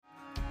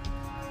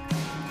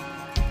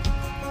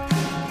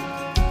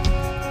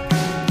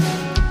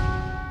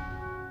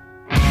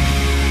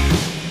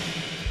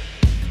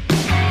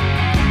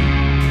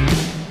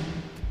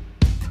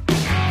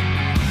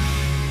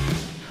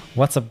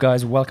What's up,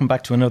 guys? Welcome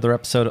back to another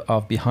episode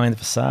of Behind the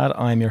Facade.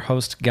 I'm your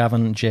host,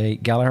 Gavin J.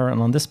 Gallagher, and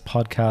on this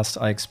podcast,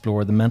 I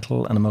explore the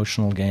mental and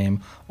emotional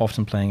game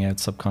often playing out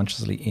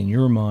subconsciously in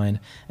your mind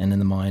and in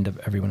the mind of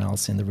everyone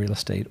else in the real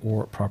estate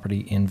or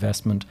property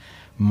investment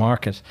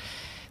market.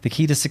 The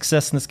key to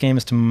success in this game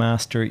is to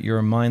master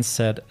your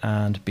mindset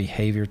and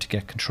behavior to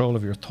get control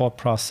of your thought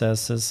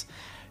processes,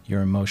 your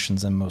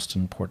emotions, and most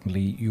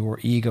importantly, your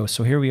ego.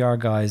 So here we are,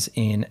 guys,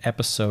 in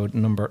episode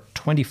number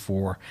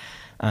 24.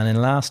 And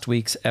in last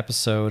week's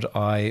episode,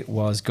 I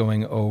was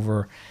going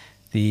over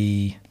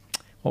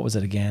what was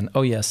it again?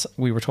 Oh, yes,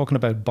 we were talking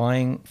about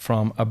buying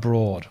from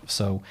abroad.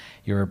 So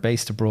you're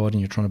based abroad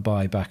and you're trying to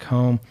buy back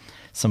home,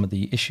 some of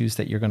the issues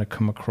that you're going to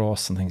come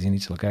across and things you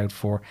need to look out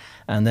for.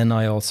 And then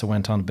I also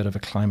went on a bit of a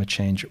climate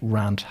change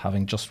rant,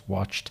 having just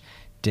watched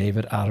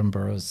David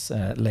Attenborough's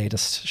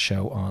latest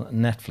show on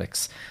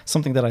Netflix,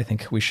 something that I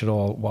think we should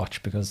all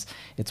watch because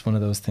it's one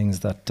of those things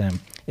that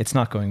it's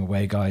not going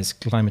away, guys.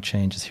 Climate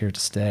change is here to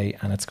stay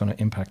and it's going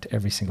to impact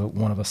every single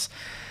one of us.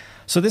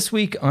 So this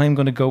week I'm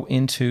going to go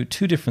into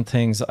two different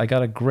things. I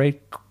got a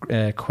great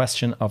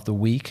question of the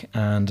week,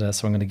 and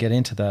so I'm going to get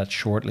into that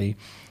shortly.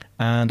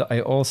 And I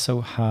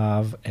also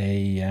have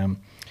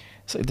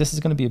so this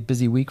is going to be a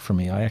busy week for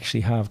me. I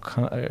actually have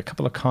a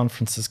couple of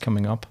conferences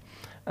coming up,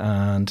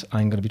 and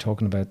I'm going to be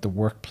talking about the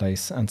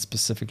workplace and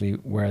specifically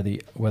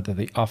whether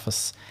the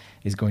office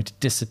is going to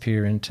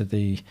disappear into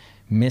the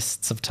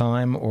mists of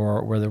time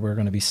or whether we're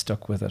going to be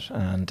stuck with it.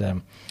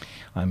 And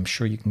I'm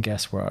sure you can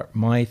guess where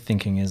my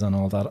thinking is on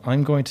all that.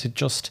 I'm going to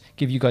just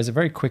give you guys a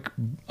very quick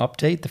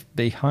update. The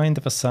Behind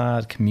the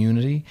Facade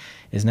community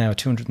is now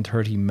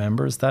 230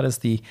 members. That is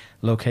the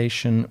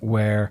location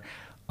where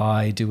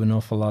I do an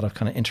awful lot of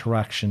kind of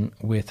interaction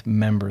with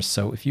members.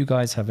 So if you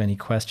guys have any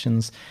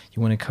questions,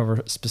 you want to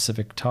cover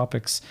specific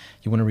topics,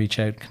 you want to reach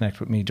out, connect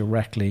with me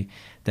directly,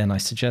 then I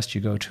suggest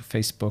you go to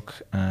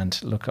Facebook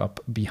and look up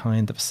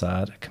Behind the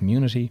Facade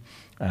community.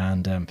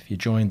 And if you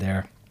join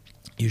there,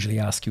 usually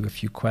ask you a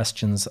few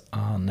questions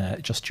on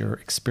just your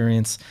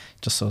experience,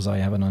 just so as I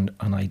have an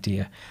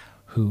idea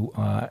who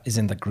is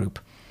in the group.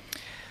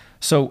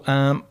 So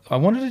I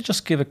wanted to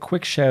just give a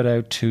quick shout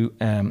out to,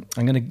 I'm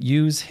going to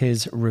use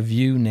his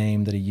review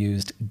name that he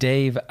used,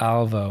 Dave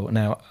Alvo.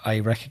 Now, I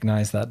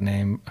recognize that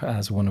name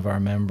as one of our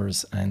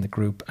members in the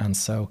group. And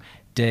so,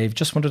 Dave,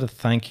 just wanted to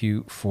thank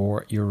you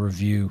for your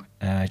review.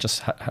 I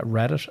just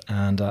read it,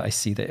 and I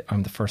see that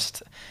I'm the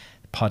first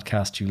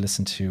podcast you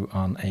listen to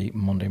on a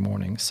Monday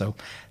morning. So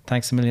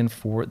thanks a million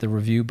for the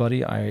review,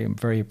 buddy. I am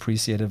very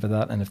appreciative of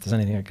that. And if there's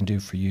anything I can do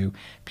for you,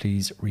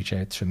 please reach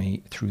out to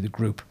me through the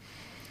group.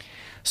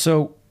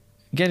 So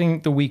getting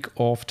the week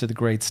off to the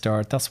great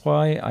start, that's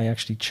why I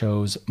actually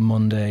chose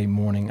Monday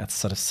morning at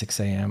sort of 6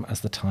 a.m.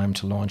 as the time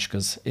to launch,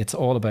 because it's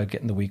all about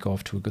getting the week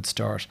off to a good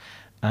start.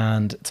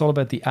 And it's all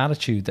about the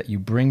attitude that you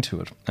bring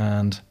to it.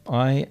 And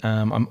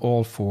I'm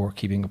all for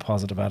keeping a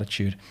positive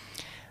attitude.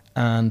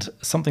 And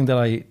something that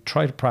I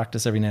try to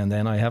practice every now and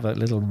then, I have a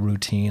little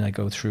routine I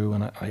go through,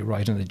 and I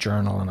write in a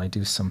journal and I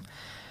do some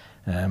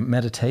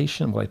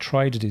meditation. Well, I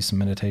try to do some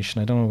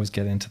meditation. I don't always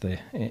get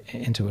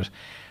into it.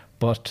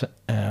 But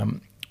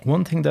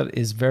one thing that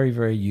is very,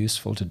 very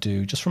useful to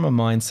do, just from a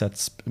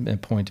mindset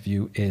point of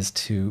view, is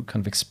to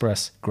kind of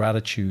express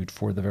gratitude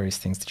for the various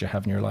things that you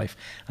have in your life.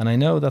 And I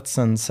know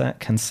that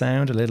can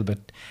sound a little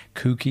bit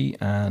kooky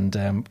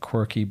and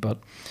quirky, but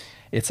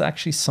it's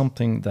actually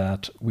something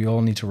that we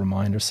all need to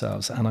remind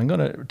ourselves. And I'm going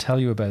to tell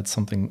you about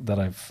something that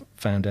I've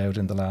found out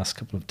in the last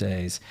couple of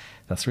days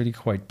that's really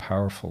quite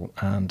powerful.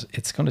 And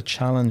it's going to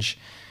challenge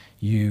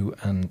you.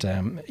 And,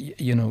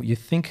 you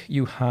think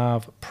you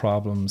have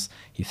problems,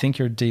 you think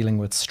you're dealing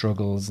with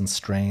struggles and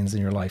strains in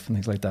your life and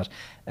things like that.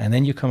 And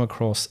then you come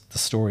across the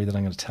story that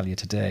I'm going to tell you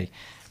today.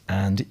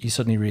 And you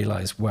suddenly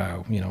realize,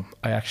 wow,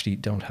 I actually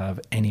don't have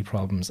any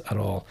problems at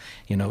all.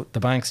 The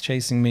bank's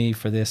chasing me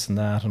for this and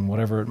that and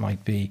whatever it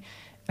might be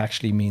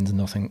actually means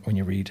nothing when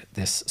you read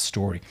this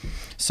story.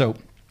 So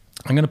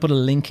I'm going to put a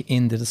link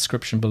in the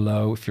description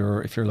below if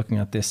you're looking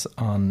at this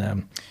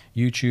on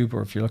YouTube,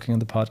 or if you're looking at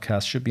the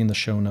podcast, should be in the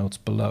show notes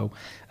below,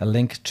 a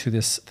link to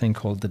this thing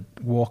called the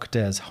Walk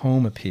Des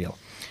Home Appeal.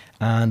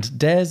 And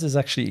Des is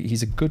actually,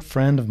 he's a good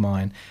friend of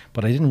mine,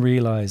 but I didn't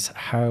realize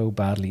how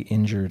badly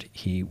injured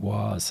he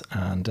was.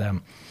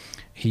 And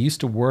he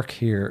used to work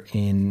here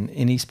in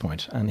East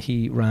Point, and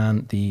he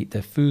ran the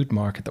food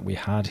market that we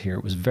had here.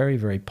 It was very,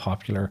 very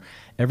popular.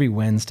 Every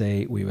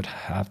Wednesday we would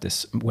have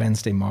this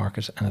Wednesday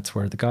market, and it's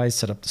where the guys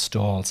set up the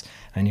stalls,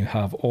 and you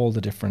have all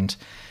the different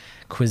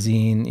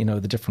cuisine,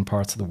 the different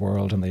parts of the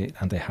world, and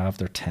they have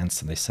their tents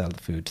and they sell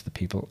the food to the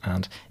people.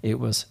 And it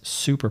was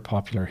super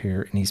popular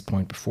here in East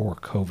Point before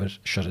COVID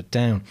shut it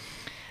down.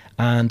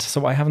 And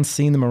so I haven't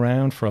seen them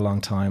around for a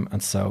long time.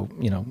 And so,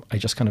 I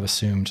just kind of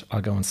assumed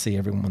I'll go and see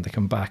everyone when they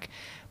come back.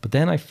 But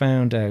then I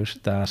found out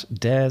that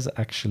Des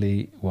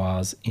actually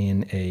was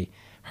in a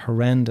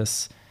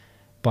horrendous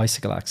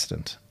bicycle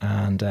accident.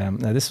 And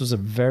now this was a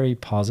very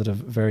positive,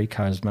 very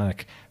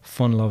charismatic,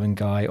 fun-loving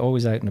guy,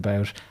 always out and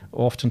about,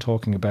 often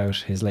talking about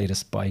his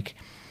latest bike.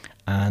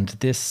 And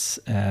this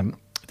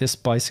this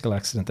bicycle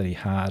accident that he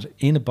had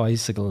in a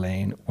bicycle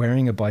lane,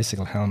 wearing a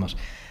bicycle helmet,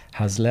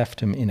 has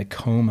left him in a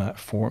coma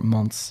for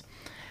months.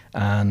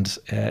 And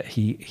I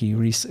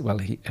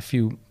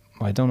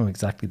don't know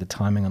exactly the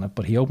timing on it,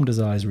 but he opened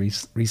his eyes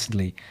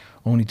recently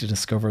only to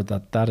discover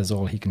that that is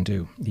all he can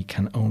do. He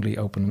can only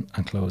open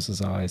and close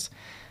his eyes.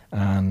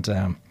 And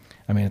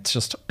I mean,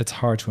 it's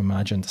hard to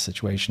imagine the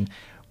situation.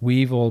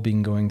 We've all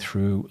been going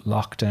through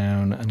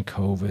lockdown and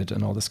COVID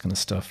and all this kind of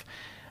stuff.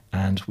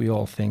 And we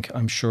all think,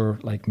 I'm sure,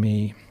 like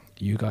me,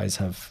 you guys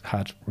have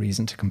had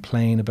reason to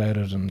complain about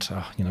it, and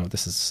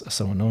this is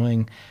so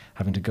annoying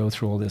having to go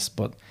through all this.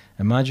 But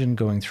imagine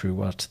going through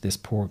what this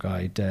poor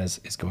guy Des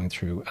is going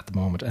through at the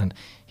moment, and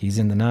he's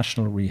in the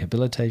National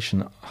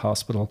Rehabilitation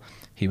Hospital.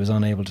 He was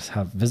unable to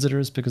have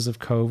visitors because of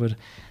COVID,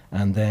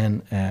 and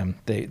then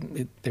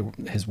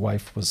his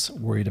wife was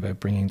worried about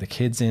bringing the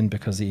kids in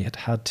because he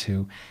had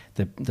to.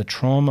 The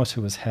trauma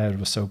to his head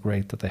was so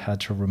great that they had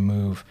to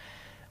remove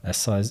a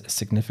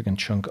significant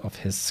chunk of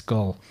his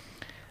skull.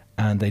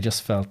 And they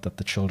just felt that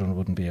the children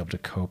wouldn't be able to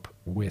cope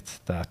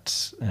with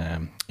that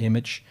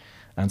image.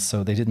 And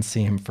so they didn't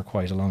see him for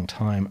quite a long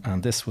time.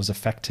 And this was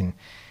affecting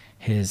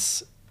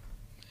his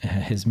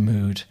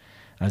mood,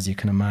 as you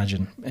can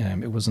imagine.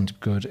 It wasn't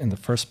good in the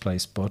first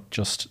place, but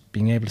just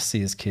being able to see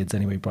his kids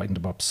anyway brightened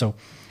him up. So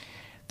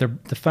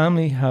the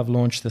family have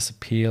launched this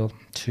appeal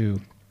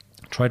to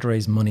try to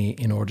raise money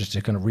in order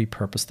to kind of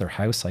repurpose their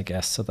house, I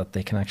guess, so that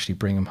they can actually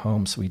bring him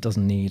home so he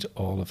doesn't need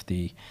all of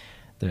the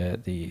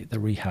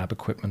rehab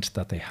equipment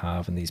that they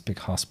have in these big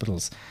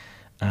hospitals.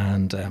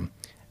 And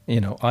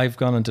I've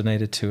gone and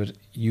donated to it.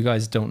 You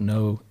guys don't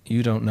know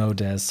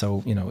Des,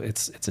 so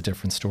it's a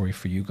different story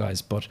for you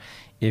guys. But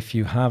if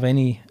you have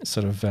any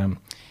sort of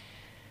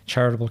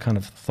charitable kind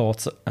of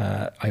thoughts,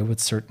 I would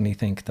certainly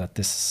think that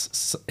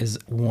this is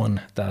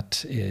one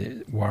that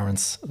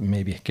warrants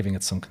maybe giving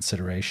it some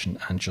consideration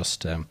and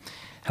just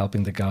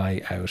helping the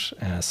guy out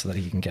so that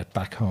he can get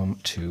back home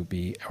to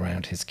be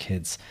around his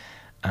kids.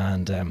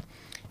 And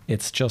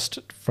it's just,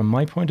 from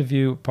my point of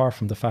view, apart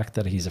from the fact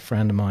that he's a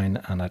friend of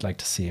mine and I'd like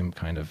to see him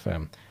kind of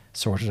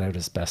sorted out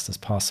as best as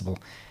possible,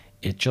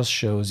 it just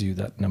shows you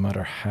that no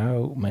matter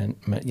how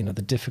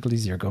the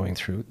difficulties you're going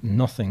through,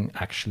 nothing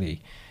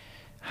actually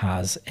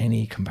has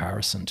any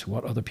comparison to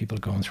what other people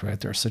are going through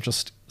out there. So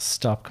just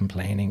stop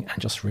complaining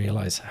and just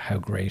realize how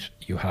great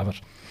you have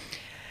it.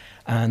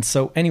 And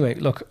so anyway,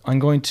 look, I'm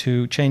going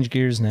to change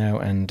gears now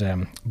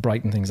and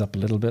brighten things up a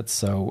little bit.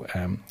 So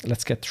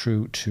let's get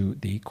through to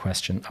the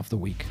question of the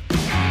week.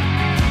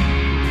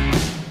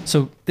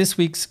 So this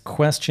week's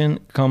question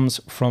comes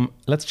from,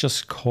 let's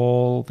just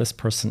call this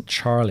person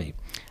Charlie.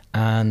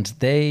 And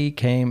they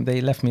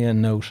left me a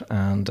note,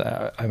 and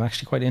I'm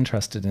actually quite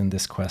interested in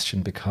this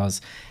question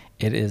because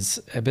it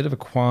is a bit of a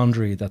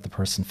quandary that the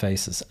person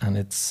faces. And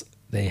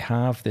they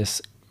have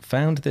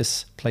found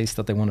this place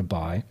that they want to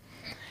buy,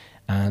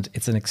 and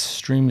it's an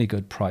extremely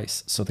good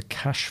price. So the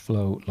cash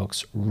flow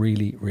looks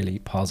really, really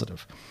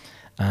positive.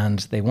 And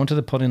they wanted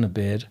to put in a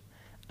bid,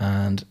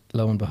 and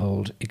lo and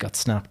behold, it got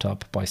snapped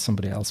up by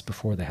somebody else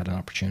before they had an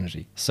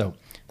opportunity. So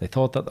they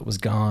thought that was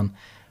gone,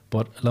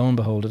 but lo and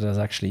behold, it has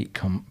actually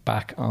come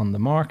back on the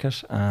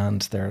market,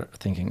 and they're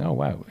thinking, oh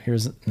wow,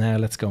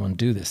 let's go and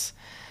do this.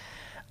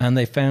 And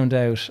they found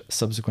out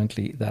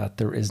subsequently that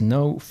there is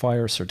no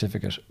fire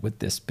certificate with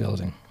this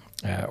building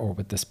or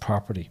with this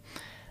property.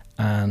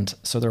 And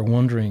so they're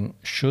wondering,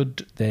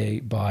 should they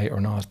buy or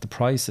not? The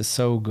price is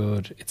so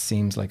good, it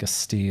seems like a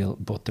steal,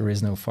 but there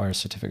is no fire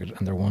certificate,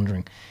 and they're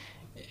wondering,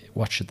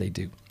 what should they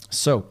do?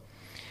 So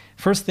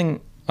first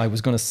thing I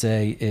was going to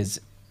say is,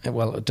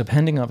 well,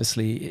 depending,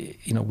 obviously,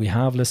 we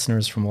have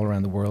listeners from all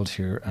around the world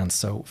here, and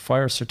so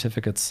fire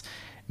certificates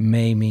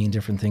may mean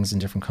different things in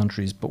different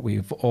countries, but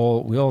we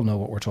all know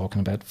what we're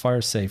talking about.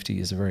 Fire safety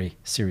is a very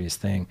serious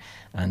thing,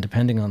 and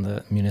depending on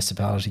the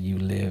municipality you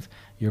live,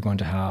 you're going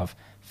to have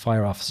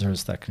fire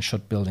officers that can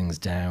shut buildings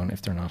down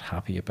if they're not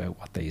happy about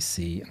what they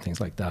see and things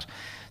like that.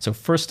 So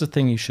first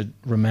thing you should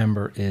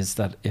remember is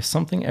that if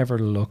something ever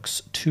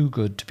looks too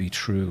good to be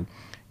true,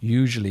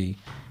 usually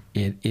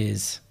it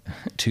is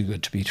too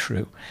good to be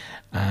true.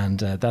 And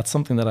that's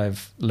something that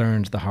I've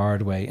learned the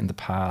hard way in the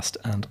past.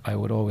 And I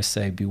would always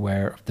say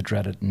beware of the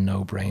dreaded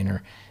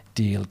no-brainer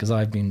deal, because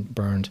I've been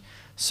burned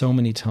so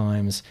many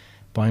times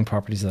buying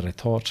properties that I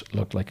thought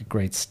looked like a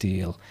great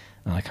steal.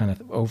 And I kind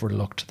of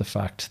overlooked the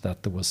fact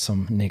that there was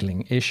some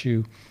niggling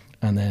issue.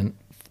 And then,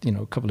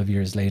 a couple of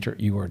years later,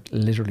 you were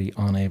literally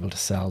unable to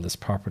sell this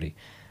property.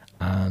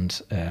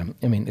 And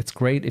it's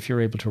great if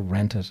you're able to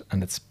rent it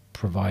and it's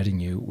providing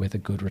you with a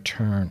good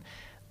return.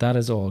 That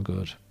is all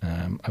good.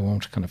 I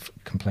won't kind of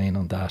complain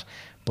on that.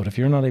 But if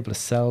you're not able to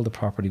sell the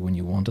property when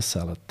you want to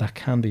sell it, that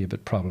can be a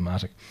bit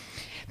problematic.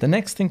 The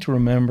next thing to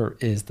remember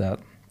is that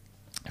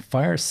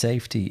fire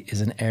safety is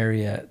an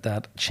area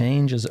that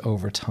changes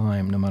over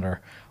time, no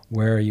matter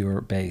where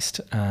you're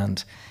based.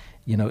 And,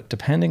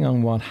 depending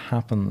on what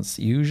happens,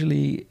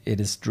 usually it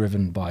is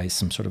driven by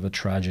some sort of a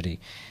tragedy.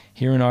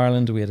 Here in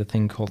Ireland, we had a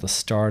thing called the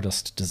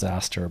Stardust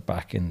disaster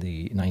back in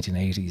the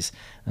 1980s.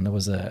 And it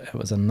was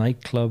a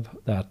nightclub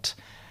that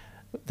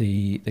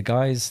the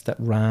guys that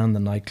ran the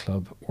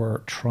nightclub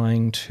were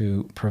trying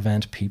to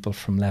prevent people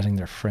from letting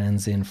their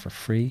friends in for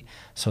free.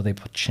 So they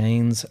put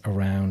chains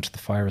around the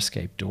fire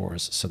escape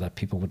doors so that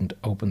people wouldn't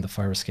open the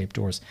fire escape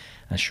doors.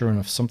 And sure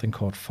enough, something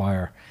caught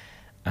fire.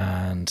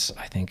 And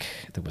I think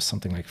there was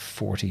something like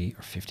 40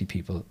 or 50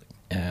 people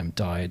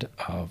died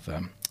of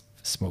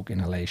smoke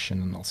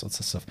inhalation and all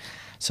sorts of stuff.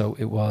 So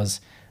it was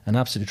an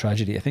absolute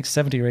tragedy. I think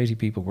 70 or 80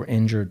 people were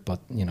injured,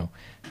 but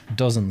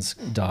dozens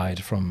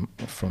died from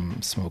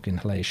smoke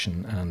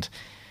inhalation, and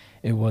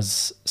it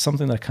was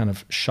something that kind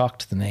of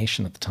shocked the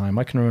nation at the time.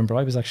 I can remember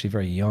I was actually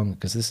very young,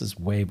 because this is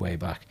way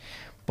back,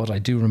 but I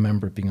do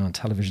remember it being on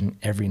television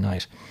every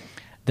night.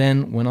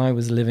 Then when I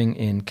was living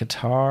in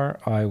Qatar,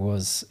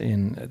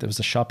 there was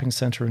a shopping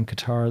centre in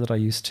Qatar that I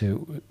used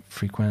to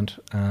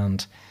frequent,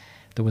 and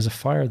there was a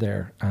fire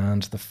there,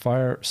 and the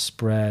fire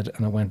spread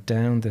and it went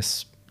down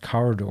this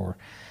corridor,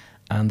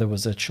 and there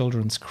was a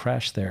children's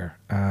creche there,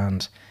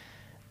 and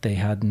they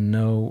had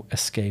no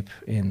escape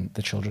in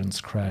the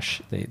children's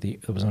creche. There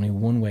was only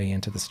one way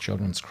into this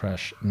children's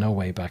creche, no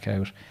way back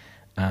out,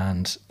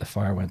 and the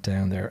fire went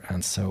down there,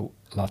 and so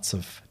lots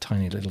of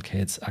tiny little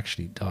kids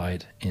actually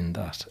died in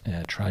that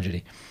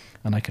tragedy.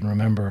 And I can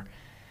remember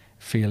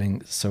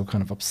feeling so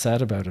kind of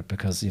upset about it,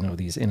 because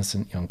these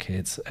innocent young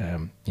kids,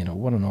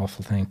 what an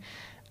awful thing.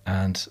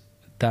 And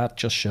that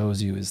just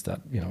shows you is that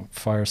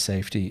fire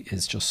safety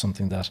is just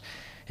something that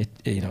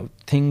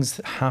things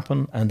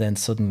happen, and then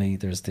suddenly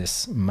there's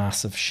this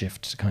massive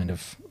shift to kind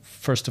of,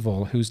 first of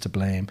all, who's to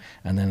blame,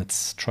 and then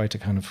it's try to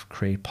kind of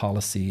create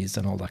policies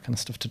and all that kind of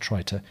stuff to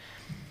try to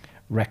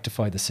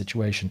rectify the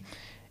situation.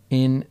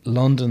 In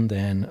London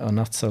then,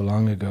 not so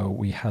long ago,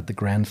 we had the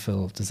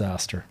Grenfell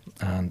disaster,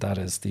 and that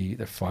is the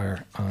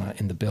fire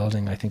in the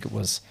building. I think it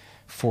was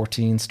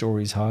 14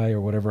 stories high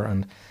or whatever,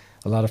 and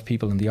a lot of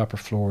people in the upper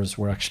floors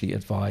were actually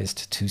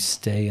advised to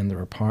stay in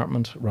their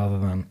apartment rather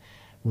than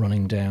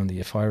running down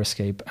the fire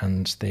escape,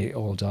 and they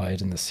all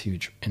died in this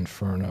huge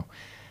inferno.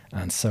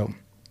 And so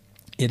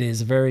it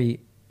is very,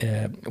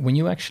 when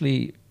you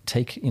actually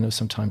take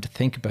some time to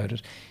think about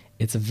it,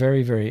 it's a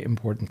very, very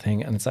important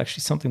thing. And it's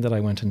actually something that I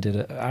went and did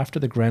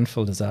after the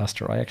Grenfell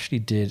disaster. I actually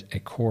did a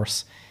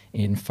course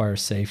in fire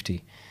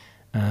safety,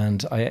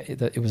 and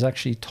it was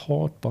actually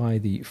taught by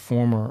the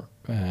former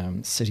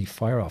city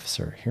fire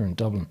officer here in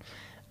Dublin.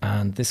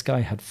 And this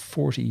guy had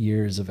 40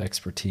 years of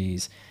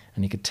expertise,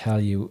 and he could tell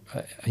you,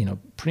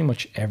 pretty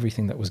much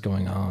everything that was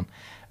going on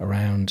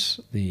around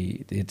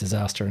the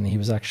disaster. And he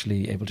was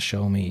actually able to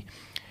show me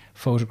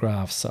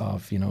photographs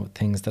of,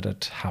 things that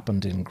had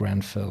happened in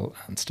Grenfell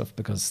and stuff,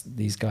 because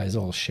these guys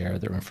all share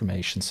their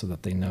information so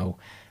that they know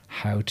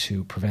how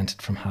to prevent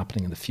it from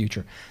happening in the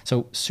future.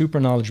 So super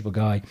knowledgeable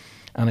guy.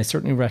 And I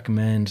certainly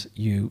recommend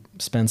you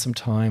spend some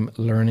time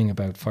learning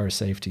about fire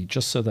safety,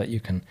 just so that you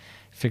can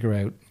figure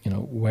out,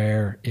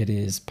 where it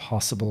is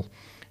possible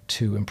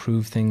to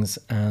improve things.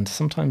 And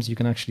sometimes you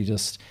can actually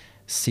just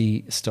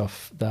see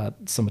stuff that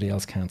somebody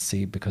else can't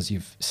see because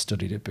you've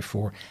studied it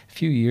before. A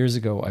few years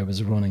ago, I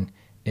was running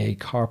a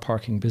car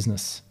parking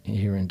business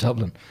here in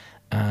Dublin,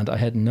 and I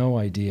had no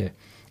idea.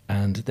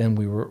 And then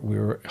we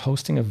were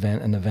hosting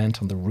an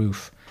event on the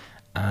roof,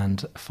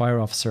 and a fire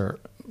officer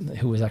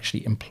who was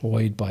actually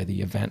employed by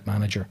the event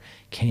manager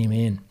came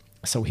in.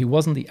 So he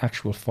wasn't the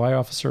actual fire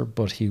officer,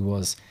 but he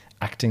was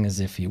acting as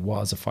if he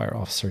was a fire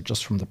officer,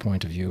 just from the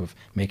point of view of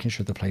making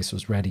sure the place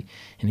was ready.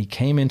 And he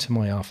came into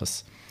my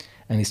office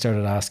and he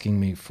started asking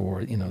me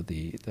for,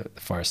 the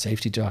fire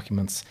safety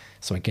documents.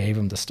 So I gave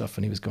him the stuff,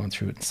 and he was going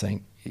through it and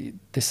saying,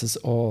 this is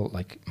all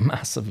like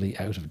massively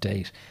out of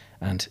date,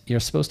 and you're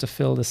supposed to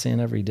fill this in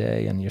every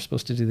day, and you're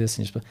supposed to do this.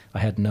 And I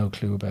had no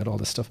clue about all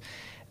this stuff.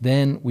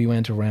 Then we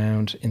went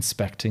around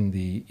inspecting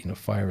the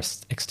fire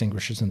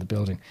extinguishers in the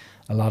building.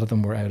 A lot of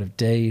them were out of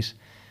date.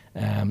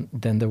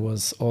 Then there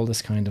was all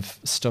this kind of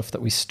stuff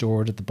that we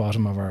stored at the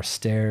bottom of our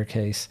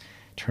staircase.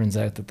 Turns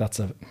out that that's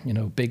a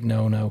big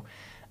no-no.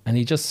 And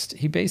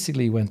he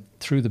basically went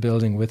through the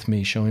building with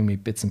me, showing me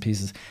bits and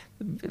pieces.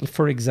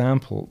 For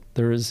example,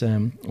 there is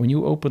when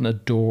you open a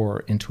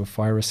door into a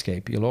fire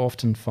escape, you'll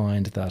often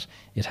find that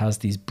it has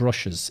these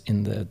brushes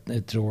in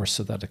the door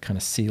so that it kind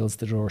of seals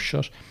the door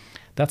shut.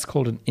 That's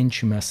called an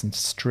intumescent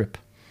strip.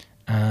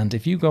 And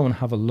if you go and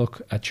have a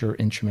look at your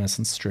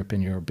intumescent strip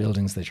in your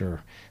buildings that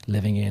you're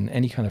living in,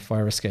 any kind of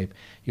fire escape,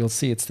 you'll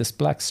see it's this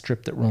black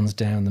strip that runs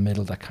down the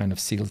middle that kind of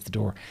seals the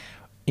door.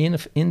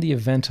 In the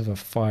event of a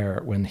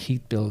fire, when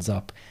heat builds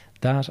up,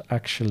 that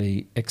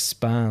actually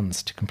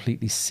expands to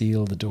completely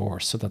seal the door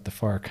so that the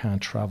fire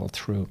can't travel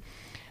through.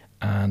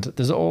 And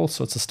there's all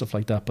sorts of stuff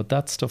like that, but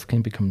that stuff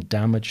can become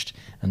damaged,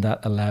 and that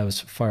allows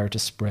fire to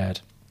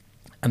spread.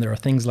 And there are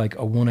things like a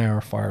 1-hour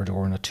fire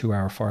door and a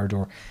 2-hour fire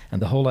door.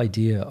 And the whole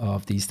idea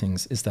of these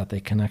things is that they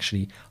can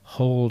actually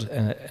hold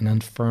an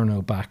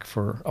inferno back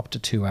for up to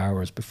 2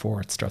 hours before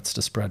it starts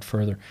to spread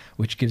further,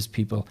 which gives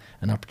people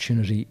an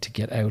opportunity to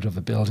get out of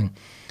a building.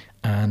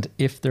 And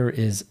if there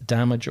is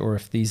damage, or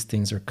if these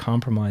things are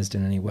compromised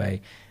in any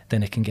way,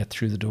 then it can get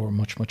through the door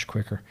much, much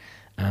quicker.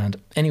 And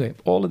anyway,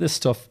 all of this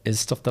stuff is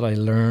stuff that I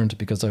learned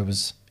because I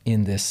was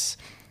in this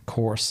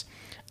course.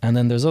 And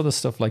then there's other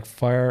stuff like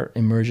fire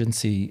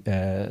emergency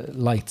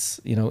lights.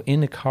 You know,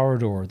 in a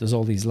corridor, there's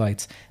all these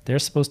lights. They're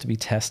supposed to be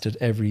tested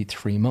every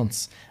 3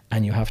 months,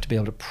 and you have to be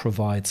able to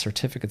provide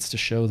certificates to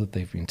show that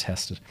they've been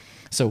tested.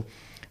 So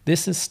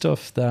this is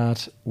stuff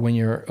that when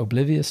you're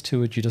oblivious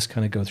to it, you just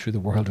kind of go through the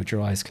world with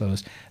your eyes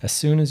closed. As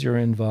soon as you're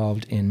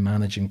involved in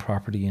managing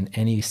property in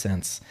any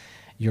sense,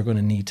 you're going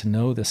to need to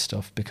know this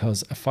stuff,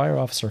 because a fire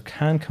officer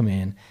can come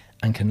in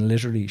and can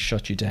literally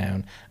shut you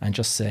down and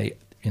just say,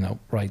 you know,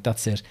 right,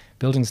 that's it.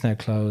 Building's now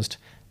closed.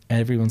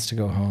 Everyone's to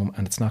go home,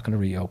 and it's not going to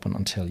reopen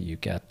until you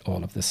get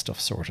all of this stuff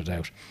sorted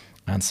out.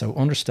 And so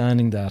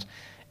understanding that,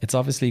 it's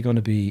obviously going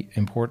to be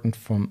important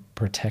from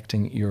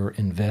protecting your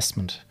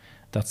investment.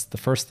 That's the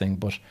first thing.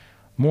 But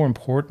more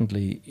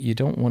importantly, you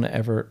don't want to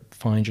ever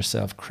find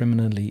yourself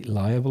criminally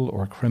liable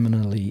or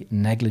criminally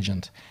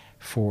negligent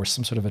for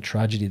some sort of a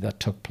tragedy that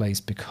took place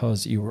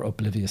because you were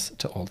oblivious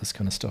to all this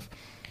kind of stuff.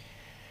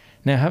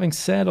 Now, having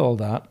said all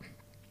that,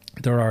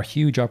 there are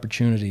huge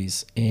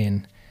opportunities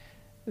in,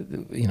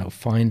 you know,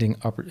 finding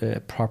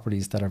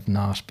properties that have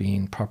not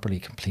been properly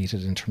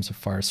completed in terms of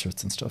fire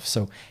certs and stuff.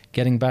 So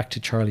getting back to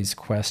Charlie's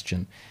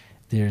question,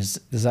 there's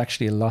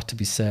actually a lot to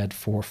be said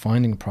for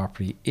finding a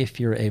property if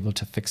you're able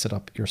to fix it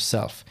up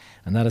yourself.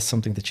 And that is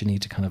something that you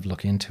need to kind of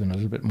look into in a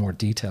little bit more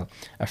detail.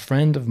 A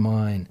friend of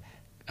mine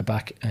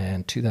back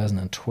in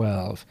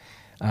 2012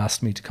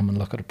 asked me to come and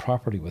look at a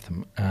property with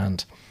him,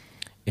 and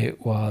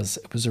it was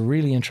a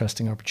really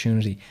interesting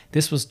opportunity.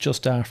 This was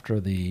just after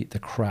the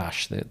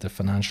crash, the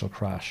financial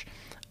crash,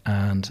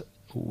 and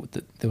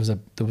there was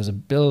a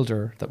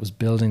builder that was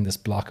building this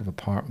block of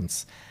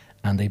apartments,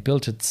 and they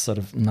built it sort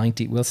of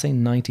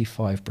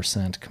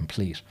 95%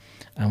 complete.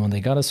 And when they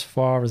got as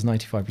far as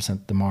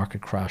 95%, the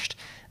market crashed,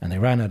 and they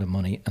ran out of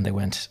money, and they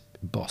went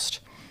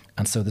bust.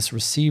 And so this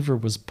receiver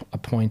was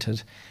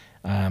appointed.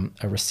 A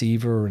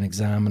receiver, an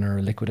examiner,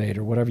 a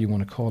liquidator, whatever you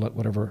want to call it,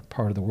 whatever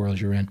part of the world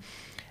you're in.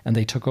 And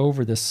they took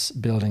over this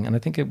building, and I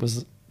think it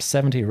was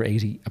 70 or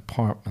 80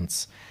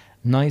 apartments,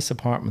 nice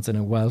apartments in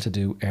a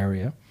well-to-do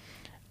area.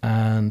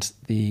 And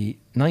the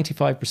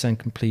 95%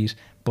 complete,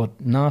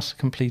 but not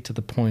complete to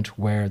the point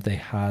where they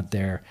had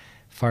their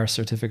fire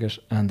certificate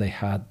and they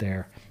had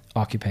their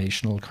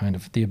occupational kind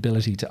of the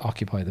ability to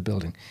occupy the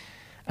building.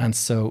 And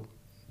so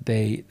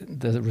the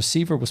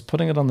receiver was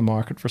putting it on the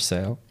market for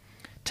sale.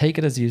 Take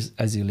it as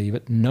you leave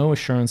it. No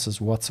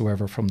assurances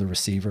whatsoever from the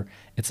receiver.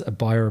 It's a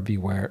buyer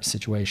beware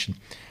situation.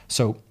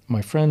 So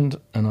my friend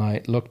and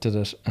I looked at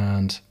it,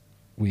 and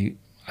I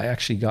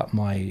actually got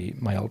my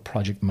old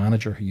project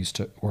manager who used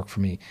to work for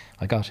me.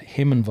 I got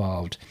him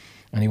involved,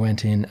 and he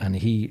went in, and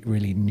he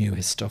really knew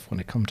his stuff when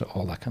it come to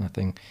all that kind of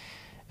thing.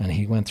 And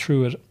he went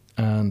through it.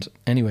 And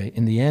anyway,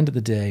 in the end of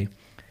the day,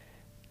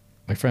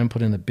 my friend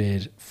put in a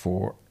bid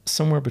for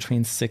somewhere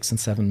between 6 and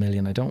 7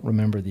 million. I don't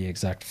remember the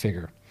exact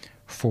figure,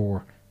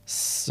 for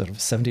sort of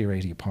 70 or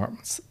 80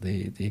 apartments.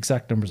 The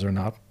exact numbers are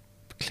not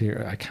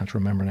clear. I can't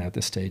remember now at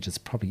this stage. It's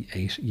probably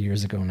 8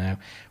 years ago now,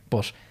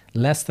 but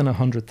less than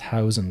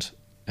 100,000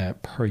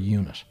 per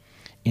unit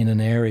in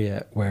an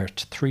area where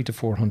 300,000 to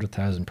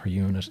 400,000 per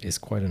unit is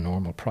quite a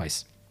normal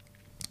price.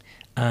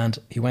 And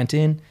he went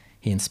in,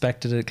 he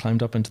inspected it,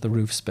 climbed up into the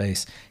roof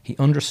space. He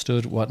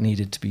understood what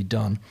needed to be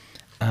done,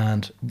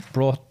 and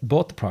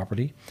bought the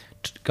property,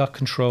 got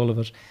control of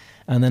it,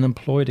 and then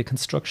employed a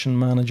construction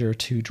manager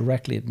to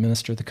directly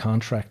administer the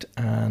contract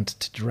and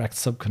to direct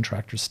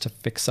subcontractors to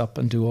fix up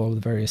and do all the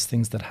various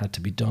things that had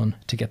to be done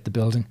to get the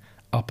building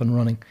up and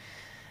running.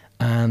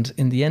 And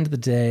in the end of the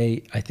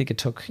day, I think it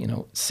took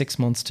 6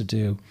 months to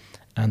do,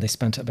 and they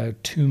spent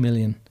about 2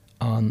 million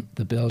on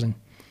the building.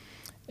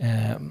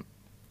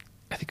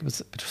 I think it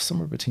was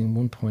somewhere between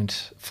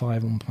 1.5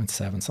 and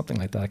 1.7, something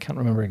like that. I can't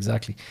remember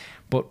exactly.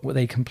 But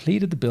they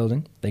completed the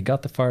building, they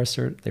got the fire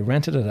cert, they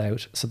rented it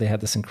out, so they had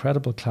this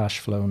incredible cash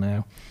flow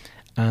now.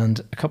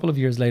 And a couple of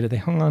years later, they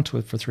hung on to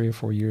it for 3 or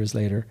 4 years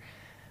later,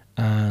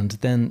 and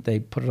then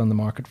they put it on the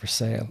market for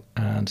sale.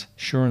 And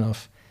sure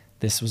enough,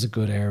 this was a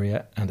good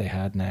area, and they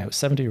had now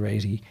 70 or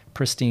 80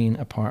 pristine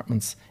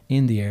apartments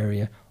in the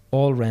area,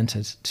 all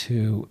rented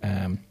to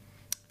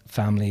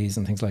families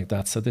and things like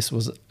that. So this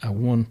was a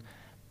one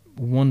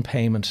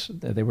payment.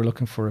 They were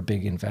looking for a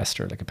big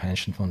investor, like a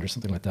pension fund or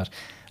something like that.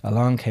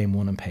 Along came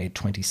one and paid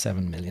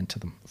 27 million to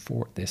them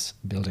for this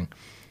building.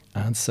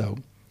 And so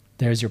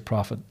there's your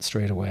profit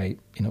straight away,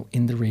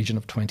 in the region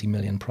of 20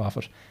 million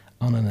profit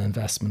on an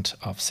investment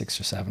of 6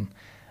 or 7,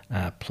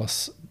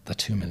 plus the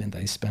 2 million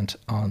they spent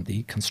on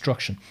the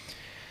construction.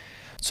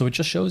 So it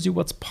just shows you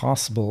what's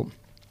possible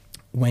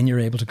when you're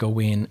able to go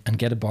in and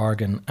get a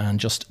bargain and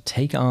just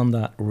take on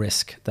that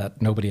risk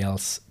that nobody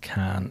else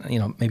can,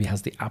 maybe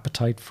has the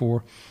appetite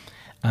for.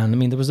 And I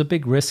mean, there was a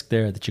big risk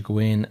there that you go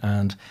in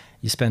and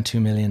you spend 2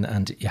 million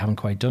and you haven't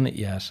quite done it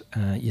yet.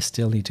 You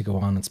still need to go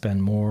on and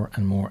spend more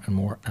and more and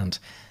more. And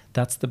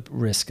that's the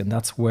risk. And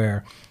that's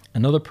where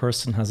Another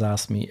person has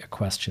asked me a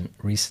question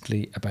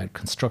recently about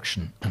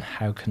construction and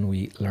how can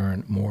we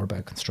learn more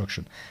about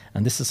construction.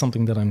 And this is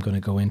something that I'm going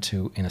to go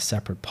into in a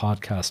separate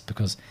podcast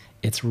because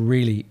it's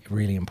really,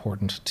 really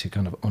important to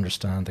kind of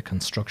understand the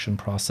construction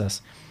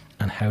process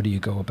and how do you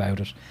go about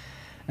it.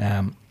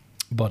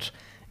 But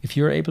if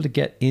you're able to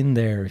get in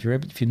there,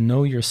 if you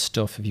know your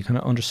stuff, if you kind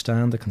of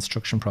understand the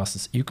construction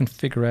process, you can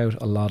figure out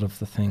a lot of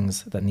the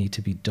things that need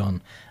to be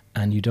done,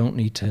 and you don't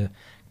need to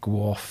go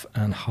off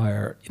and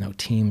hire,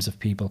 teams of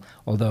people.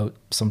 Although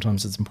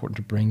sometimes it's important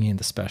to bring in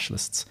the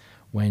specialists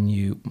when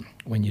you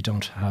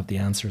don't have the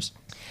answers.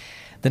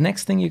 The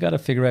next thing you got to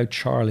figure out,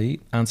 Charlie,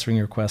 answering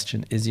your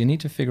question, is you need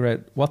to figure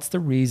out what's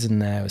the reason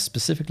now,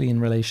 specifically in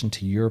relation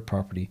to your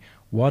property.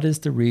 What is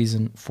the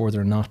reason for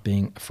there not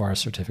being a fire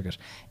certificate?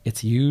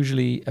 It's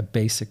usually a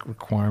basic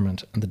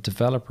requirement, and the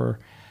developer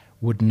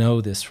would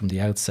know this from the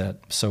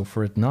outset. So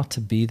for it not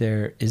to be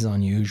there is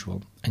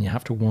unusual, and you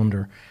have to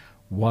wonder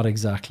what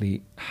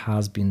exactly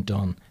has been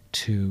done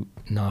to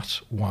not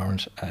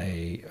warrant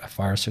a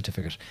fire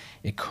certificate.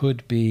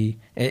 It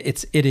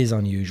is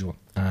unusual.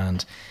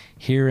 And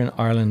here in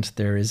Ireland,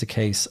 there is a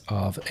case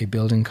of a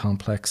building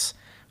complex.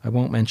 I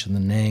won't mention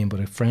the name, but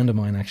a friend of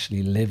mine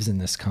actually lives in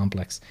this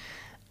complex.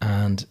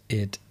 And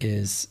it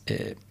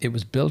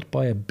was built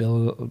by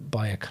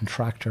a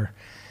contractor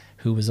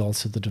who was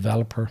also the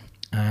developer.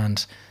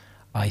 And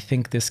I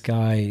think this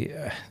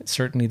guy,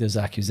 certainly there's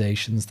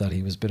accusations that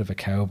he was a bit of a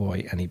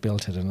cowboy and he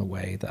built it in a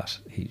way that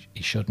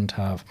he shouldn't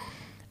have.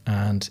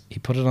 And he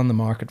put it on the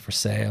market for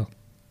sale,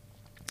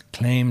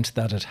 claimed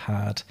that it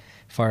had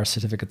fire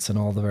certificates and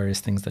all the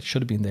various things that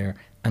should have been there,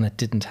 and it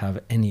didn't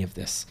have any of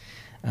this.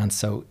 And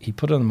so he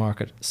put it on the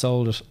market,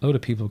 sold it, a load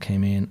of people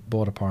came in,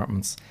 bought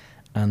apartments,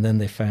 and then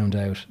they found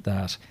out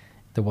that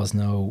there was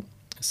no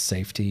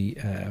safety,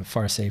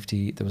 fire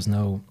safety, there was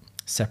no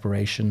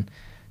separation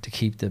to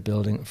keep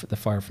the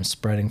fire from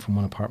spreading from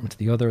one apartment to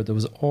the other. There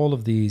was all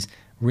of these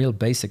real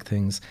basic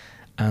things.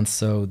 And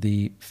so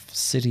the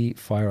city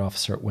fire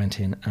officer went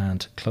in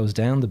and closed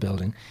down the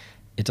building.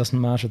 It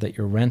doesn't matter that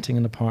you're renting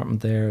an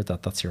apartment there,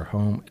 that's your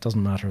home. It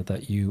doesn't matter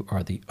that you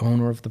are the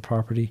owner of the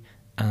property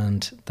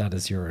and that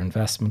is your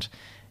investment.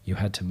 You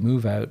had to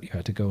move out. You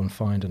had to go and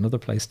find another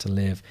place to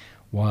live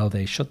while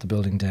they shut the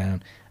building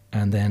down.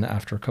 And then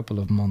after a couple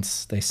of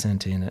months, they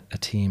sent in a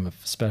team of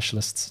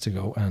specialists to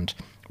go and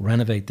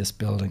renovate this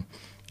building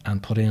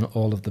and put in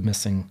all of the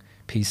missing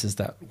pieces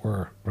that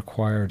were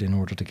required in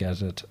order to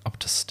get it up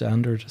to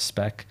standard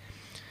spec.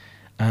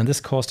 And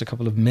this cost a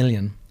couple of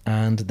million.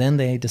 And then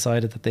they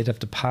decided that they'd have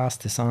to pass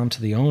this on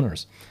to the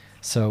owners.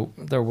 So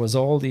there was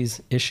all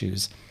these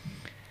issues.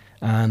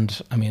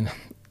 And I mean,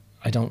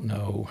 I don't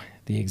know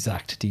the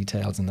exact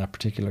details in that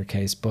particular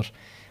case, but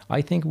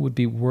I think it would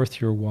be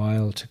worth your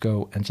while to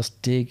go and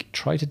just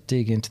try to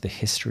dig into the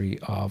history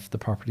of the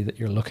property that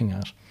you're looking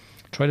at.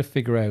 Try to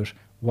figure out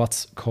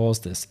what's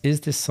caused this.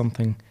 Is this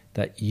something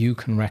that you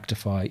can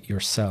rectify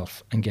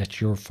yourself and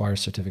get your fire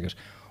certificate?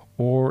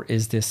 Or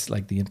is this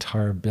like the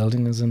entire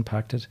building is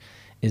impacted?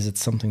 Is it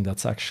something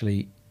that's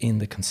actually in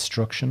the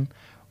construction?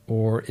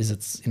 Or is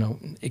it,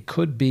 it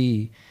could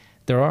be,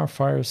 there are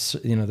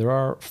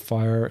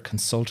fire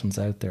consultants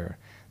out there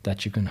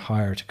that you can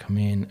hire to come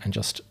in and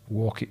just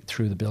walk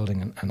through the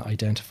building and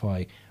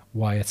identify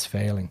why it's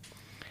failing,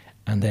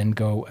 and then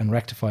go and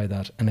rectify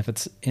that. And if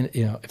it's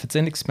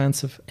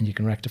inexpensive and you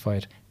can rectify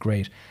it,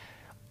 great.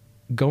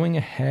 Going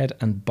ahead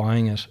and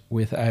buying it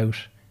without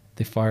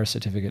the fire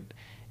certificate,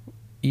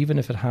 even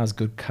if it has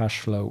good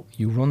cash flow,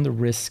 you run the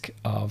risk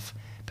of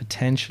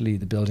potentially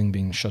the building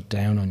being shut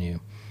down on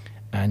you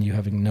and you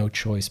having no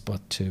choice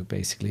but to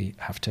basically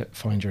have to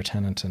find your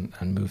tenant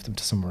and move them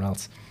to somewhere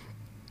else.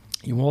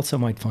 You also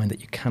might find that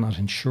you cannot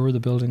insure the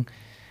building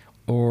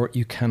or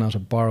you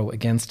cannot borrow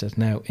against it.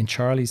 Now, in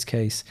Charlie's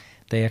case,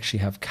 they actually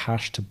have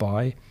cash to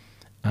buy,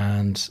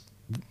 and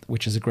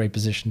which is a great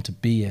position to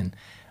be in.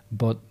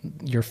 But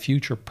your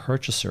future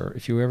purchaser,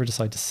 if you ever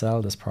decide to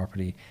sell this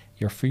property,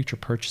 your future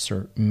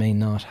purchaser may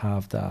not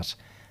have that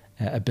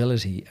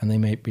ability, and they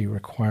may be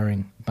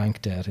requiring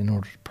bank debt in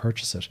order to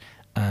purchase it,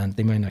 and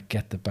they may not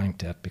get the bank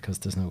debt because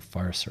there's no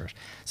fire cert.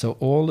 So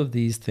all of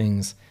these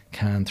things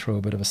can throw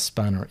a bit of a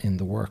spanner in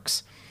the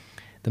works.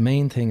 The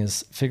main thing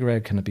is figure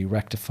out, can it be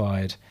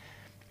rectified?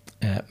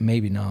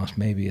 Maybe not.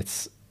 Maybe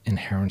it's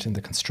inherent in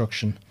the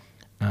construction,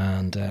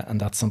 and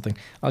that's something.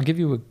 I'll give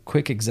you a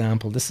quick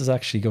example. This is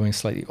actually going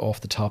slightly off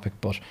the topic,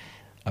 but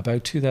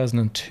about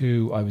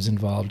 2002, I was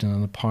involved in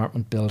an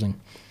apartment building,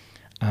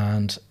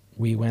 and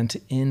we went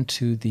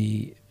into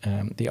the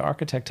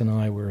architect and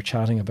I were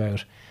chatting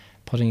about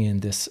putting in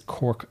this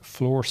cork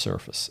floor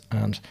surface.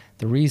 And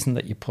the reason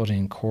that you put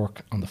in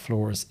cork on the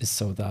floors is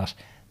so that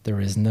there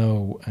is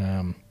no,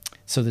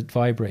 so that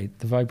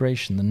the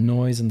vibration, the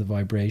noise and the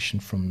vibration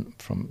from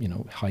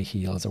high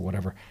heels or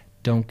whatever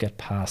don't get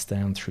passed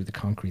down through the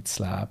concrete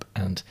slab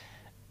and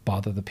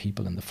bother the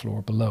people in the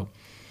floor below.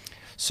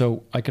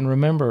 So I can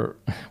remember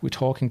we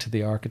talking to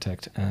the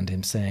architect and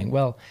him saying,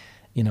 well,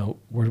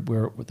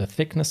 we're the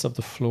thickness of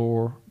the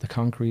floor, the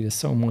concrete is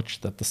so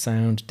much that the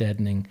sound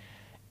deadening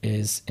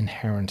is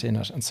inherent in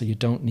it, and so you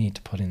don't need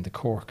to put in the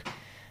cork.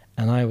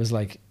 And I was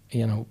like,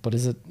 but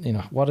is it,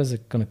 what is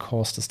it going to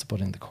cost us to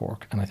put in the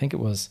cork? And I think it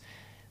was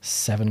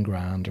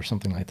 $7,000 or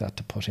something like that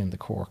to put in the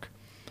cork.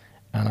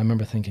 And I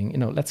remember thinking,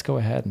 let's go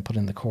ahead and put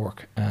in the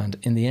cork. And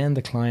in the end,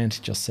 the client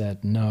just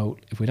said, no,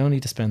 if we don't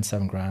need to spend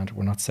 $7,000,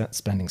 we're not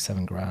spending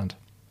 $7,000.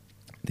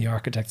 The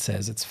architect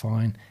says it's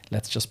fine.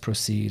 Let's just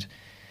proceed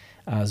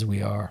as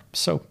we are.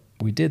 So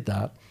we did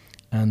that.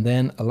 And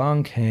then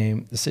along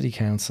came the city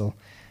council,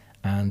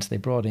 and they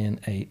brought in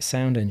a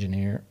sound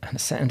engineer, and the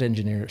sound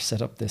engineer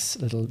set up this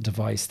little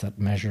device that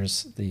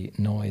measures the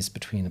noise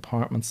between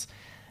apartments.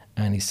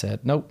 And he said,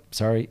 nope,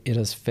 sorry, it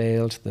has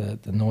failed the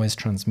noise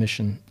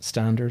transmission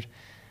standard,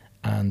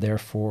 and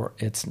therefore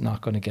it's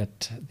not going to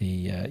get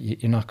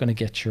you're not going to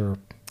get your,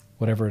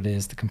 whatever it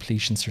is, the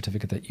completion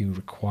certificate that you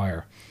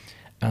require.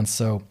 And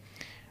so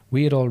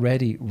we had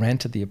already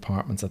rented the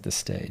apartments at this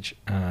stage,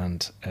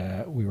 and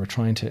we were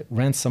trying to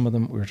rent some of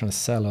them, we were trying to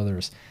sell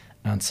others,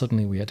 and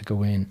suddenly we had to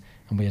go in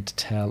and we had to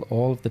tell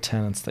all of the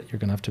tenants that you're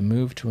going to have to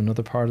move to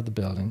another part of the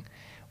building.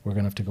 We're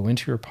going to have to go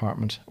into your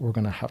apartment. We're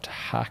going to have to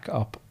hack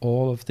up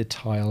all of the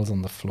tiles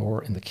on the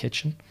floor in the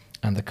kitchen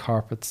and the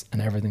carpets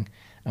and everything.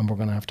 And we're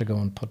going to have to go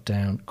and put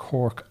down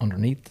cork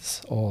underneath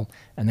this all.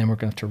 And then we're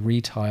going to have to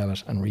retile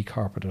it and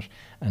recarpet it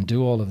and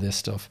do all of this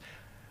stuff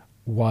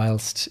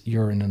whilst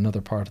you're in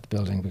another part of the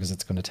building, because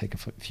it's going to take a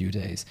few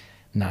days.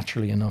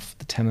 Naturally enough,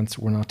 the tenants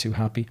were not too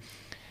happy.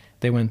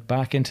 They went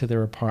back into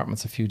their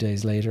apartments a few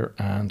days later,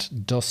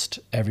 and dust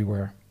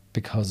everywhere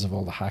because of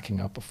all the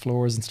hacking up of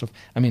floors and stuff.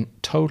 I mean,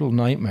 total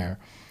nightmare.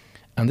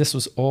 And this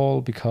was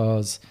all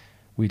because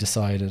we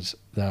decided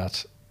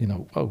that,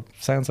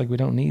 sounds like we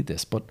don't need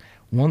this. But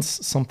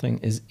once something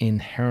is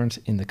inherent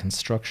in the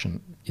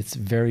construction, it's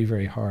very,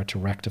 very hard to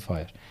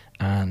rectify it.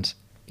 And,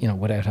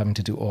 without having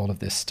to do all of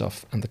this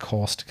stuff, and the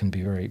cost can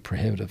be very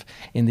prohibitive.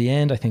 In the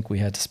end, I think we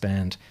had to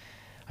spend,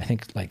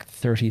 like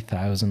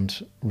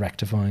 30,000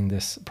 rectifying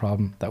this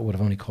problem. That would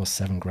have only cost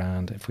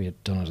 $7,000 if we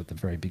had done it at the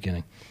very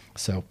beginning.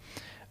 So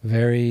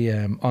very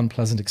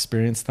unpleasant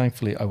experience.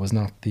 Thankfully, I was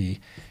not the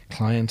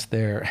client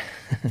there.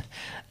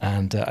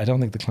 And I don't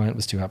think the client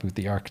was too happy with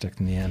the architect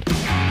in the end.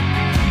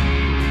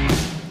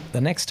 The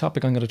next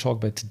topic I'm going to talk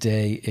about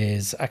today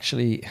is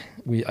actually,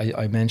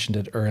 I mentioned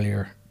it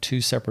earlier,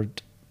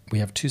 we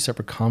have two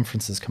separate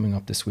conferences coming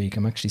up this week.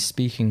 I'm actually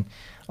speaking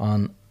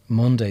on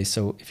Monday.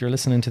 So if you're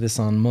listening to this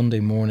on Monday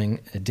morning,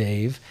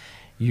 Dave,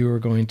 you're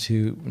going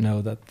to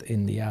know that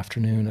in the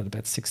afternoon at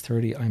about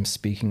 6:30, I'm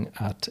speaking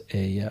at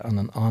on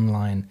an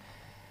online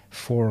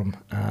forum,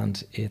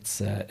 and it's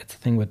a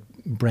thing with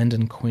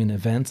Brendan Quinn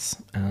Events,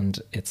 and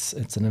it's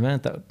an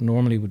event that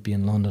normally would be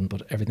in London,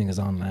 but everything is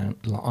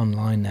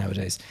online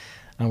nowadays.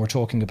 And we're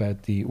talking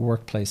about the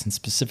workplace, and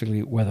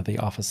specifically whether the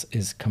office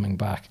is coming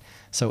back.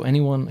 So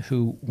anyone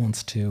who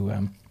wants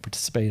to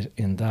participate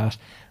in that,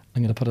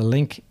 I'm going to put a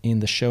link in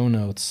the show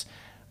notes.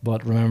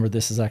 But remember,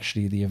 this is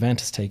actually, the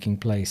event is taking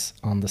place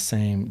on the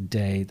same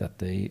day that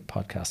the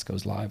podcast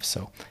goes live.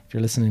 So if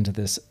you're listening to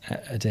this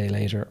a day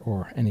later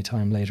or any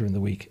time later in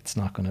the week, it's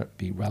not going to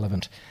be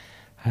relevant.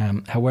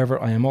 However,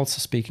 I am also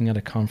speaking at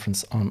a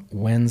conference on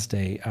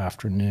Wednesday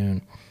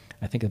afternoon,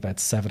 I think about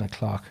 7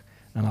 o'clock,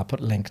 and I'll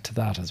put a link to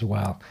that as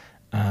well.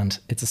 And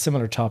it's a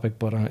similar topic,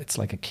 but it's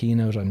like a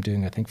keynote. I'm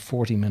doing, I think,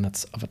 40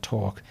 minutes of a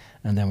talk,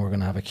 and then we're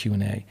going to have a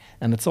Q&A.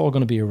 And it's all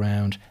going to be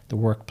around the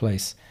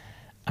workplace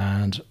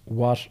and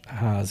what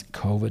has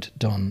COVID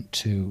done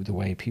to the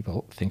way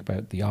people think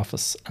about the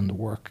office and the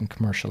work and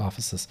commercial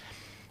offices.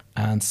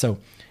 And so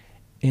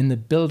in the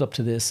build up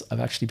to this, I've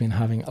actually been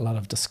having a lot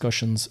of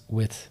discussions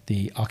with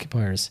the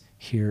occupiers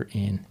here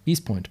in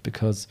East Point,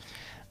 because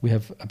we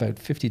have about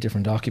 50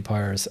 different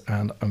occupiers,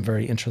 and I'm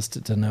very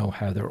interested to know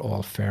how they're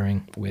all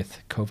faring with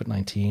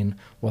COVID-19,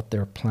 what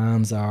their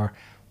plans are,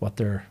 what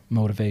their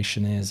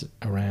motivation is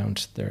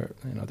around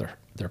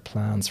their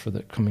plans for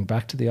the coming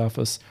back to the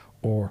office,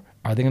 or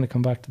are they going to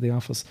come back to the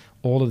office?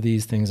 All of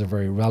these things are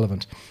very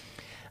relevant.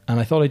 And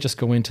I thought I'd just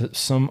go into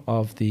some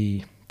of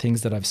the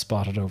things that I've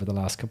spotted over the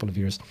last couple of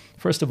years.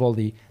 First of all,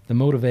 the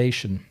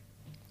motivation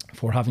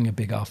for having a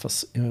big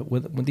office.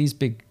 With these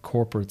big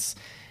corporates,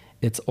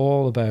 it's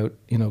all about,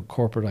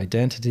 corporate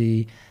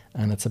identity,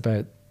 and it's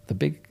about the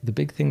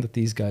big thing that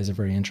these guys are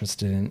very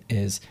interested in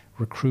is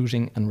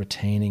recruiting and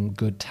retaining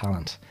good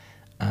talent.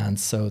 And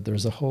so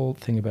there's a whole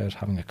thing about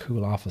having a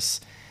cool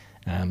office.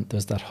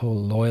 There's that whole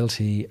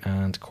loyalty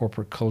and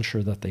corporate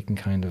culture that they can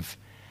kind of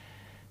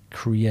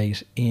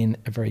create in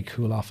a very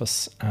cool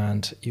office,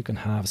 and you can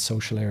have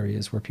social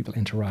areas where people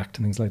interact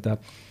and things like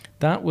that.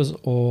 That was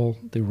all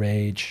the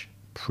rage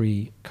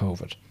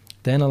pre-COVID.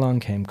 Then along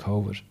came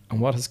COVID.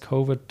 And what has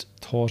COVID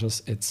taught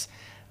us? It's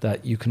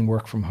that you can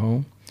work from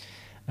home.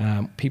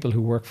 People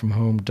who work from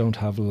home don't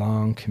have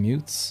long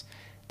commutes.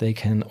 They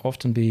can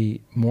often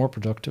be more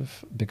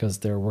productive because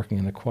they're working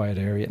in a quiet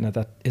area. Now,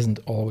 that isn't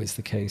always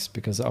the case,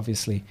 because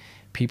obviously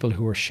people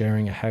who are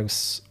sharing a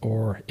house,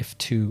 or if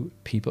two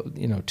people,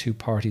 two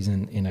parties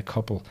in a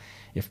couple,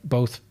 if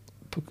both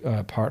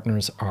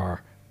partners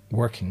are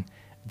working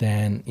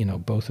then,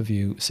 both of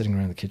you sitting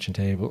around the kitchen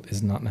table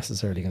is not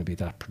necessarily going to be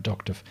that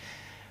productive.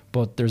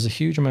 But there's a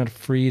huge amount of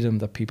freedom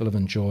that people have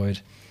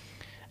enjoyed,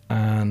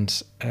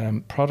 and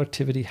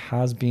productivity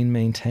has been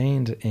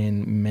maintained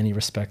in many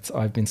respects.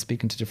 I've been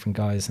speaking to different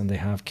guys, and they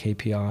have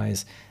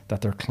KPIs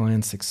that their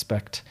clients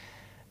expect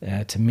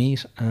to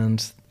meet,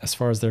 and as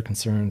far as they're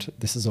concerned,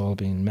 this is all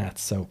being met.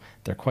 So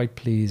they're quite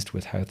pleased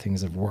with how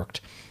things have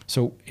worked.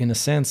 So in a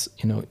sense,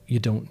 you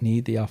don't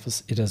need the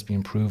office. It has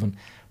been proven.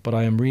 But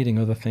I am reading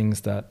other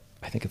things that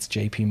I think it's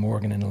JP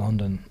Morgan in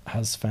London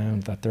has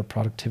found that their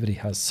productivity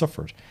has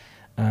suffered.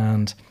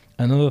 And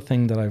another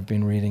thing that I've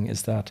been reading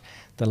is that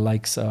the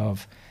likes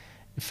of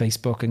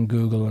Facebook and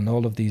Google and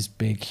all of these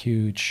big,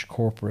 huge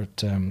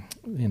corporate,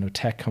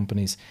 tech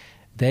companies,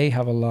 they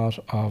have a lot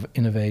of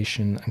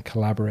innovation and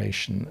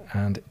collaboration,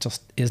 and it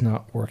just is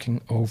not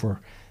working over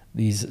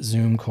these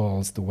Zoom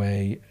calls the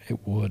way it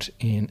would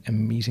in a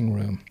meeting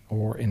room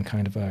or in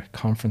kind of a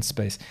conference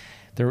space.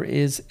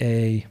 There's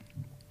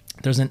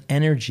an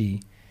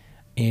energy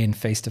in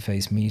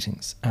face-to-face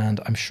meetings, and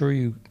I'm sure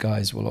you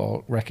guys will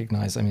all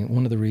recognize,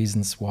 one of the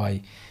reasons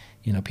why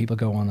people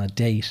go on a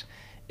date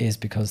is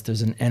because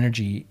there's an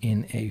energy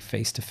in a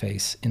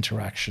face-to-face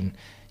interaction.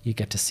 You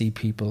get to see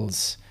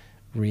people's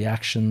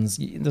reactions.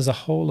 There's a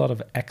whole lot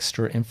of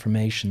extra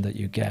information that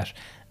you get,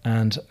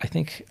 and I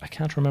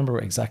can't remember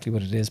exactly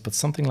what it is, but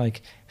something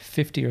like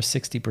 50 or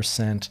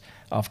 60%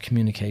 of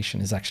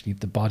communication is actually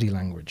the body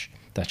language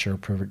that you're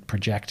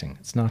projecting.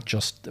 It's not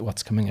just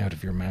what's coming out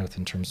of your mouth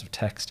in terms of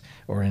text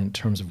or in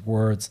terms of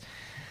words.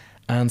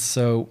 And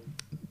so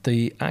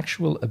the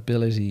actual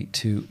ability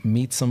to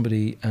meet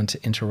somebody and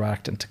to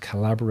interact and to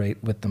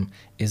collaborate with them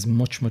is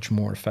much, much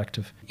more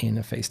effective in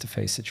a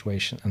face-to-face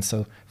situation. And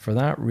so for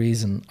that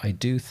reason, I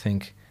do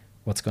think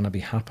what's going to be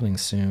happening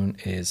soon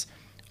is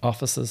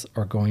offices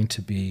are going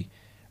to be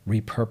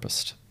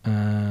repurposed,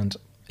 and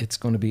it's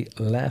going to be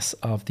less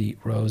of the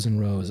rows and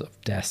rows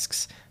of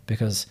desks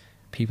because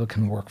people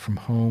can work from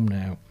home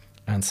now.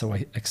 And so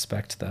I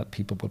expect that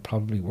people will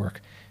probably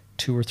work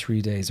 2 or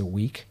 3 days a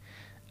week.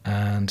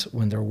 And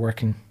when they're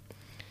working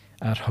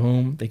at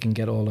home, they can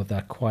get all of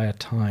that quiet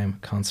time,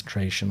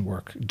 concentration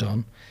work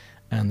done.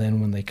 And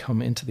then when they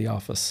come into the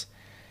office,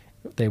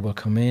 they will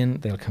come in,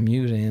 they'll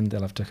commute in,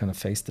 they'll have to kind of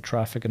face the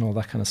traffic and all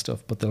that kind of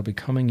stuff, but they'll be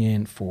coming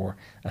in for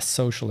a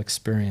social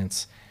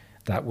experience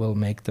that will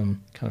make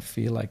them kind of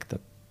feel like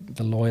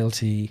the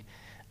loyalty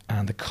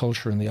and the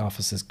culture in the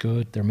office is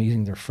good. They're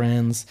meeting their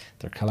friends,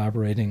 they're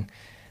collaborating,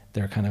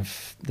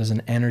 there's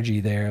an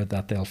energy there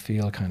that they'll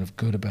feel kind of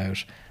good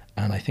about.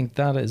 And I think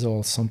that is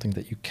all something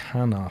that you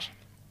cannot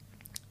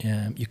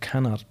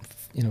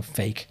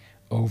fake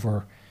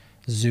over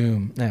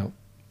Zoom. Now,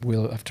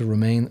 we'll have to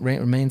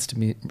remains to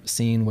be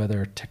seen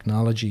whether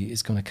technology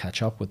is going to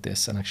catch up with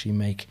this and actually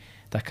make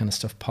that kind of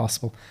stuff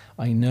possible.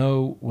 I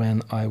know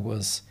when I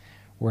was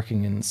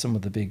working in some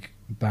of the big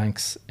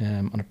banks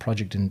on a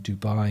project in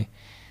Dubai,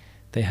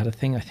 they had a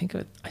thing, I think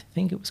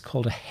it was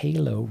called a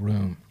Halo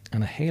room.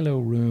 And a Halo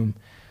room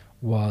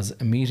was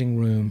a meeting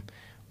room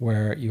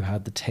where you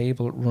had the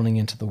table running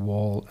into the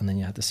wall, and then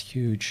you had this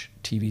huge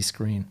TV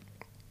screen.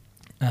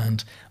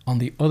 And on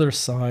the other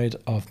side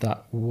of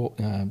that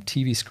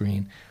TV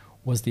screen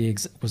was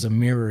a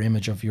mirror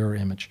image of your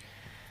image.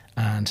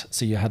 And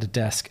so you had a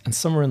desk, and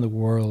somewhere in the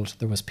world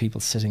there was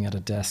people sitting at a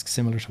desk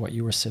similar to what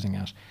you were sitting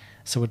at.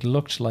 So it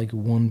looked like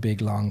one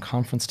big long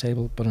conference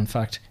table, but in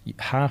fact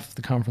half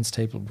the conference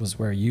table was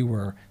where you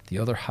were, the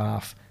other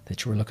half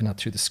that you were looking at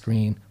through the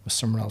screen was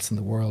somewhere else in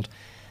the world.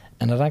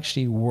 And it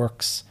actually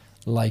works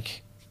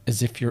like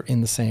as if you're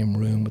in the same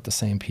room with the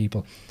same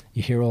people.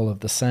 You hear all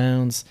of the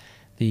sounds.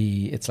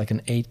 It's like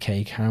an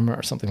 8K camera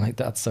or something like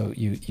that, so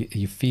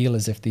you feel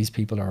as if these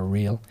people are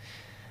real.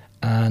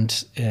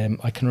 And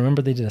I can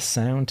remember they did a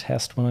sound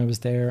test when I was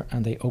there,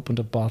 and they opened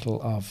a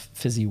bottle of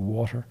fizzy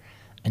water,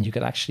 and you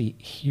could actually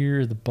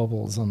hear the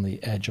bubbles on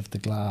the edge of the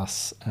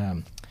glass,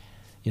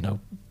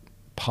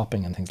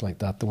 popping and things like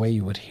that, the way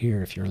you would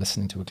hear if you're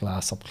listening to a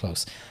glass up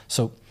close.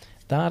 So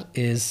that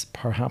is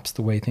perhaps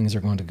the way things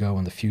are going to go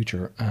in the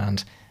future,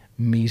 and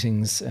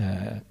meetings,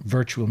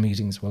 virtual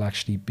meetings, will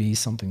actually be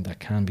something that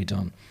can be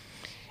done.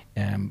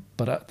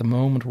 But at the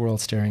moment, we're all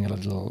staring at a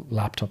little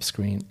laptop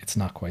screen. It's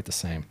not quite the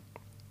same.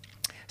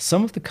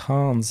 Some of the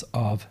cons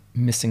of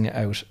missing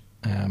out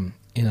in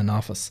an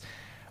office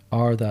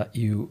are that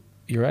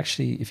you're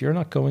actually, if you're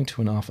not going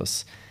to an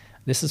office,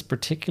 this is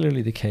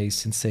particularly the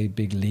case in, say,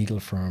 big legal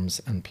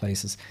firms and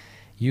places,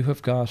 you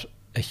have got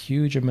a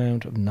huge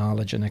amount of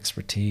knowledge and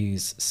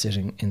expertise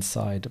sitting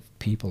inside of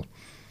people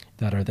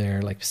that are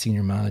there, like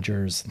senior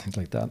managers and things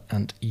like that.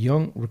 And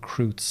young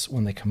recruits,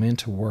 when they come in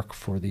to work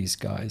for these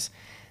guys,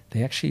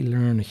 they actually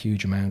learn a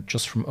huge amount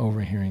just from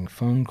overhearing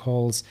phone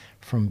calls,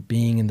 from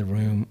being in the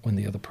room when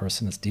the other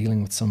person is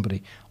dealing with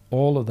somebody.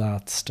 All of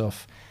that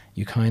stuff,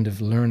 you kind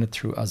of learn it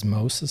through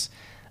osmosis.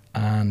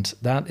 And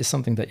that is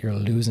something that you're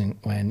losing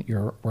when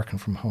you're working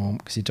from home,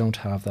 because you don't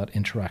have that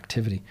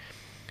interactivity.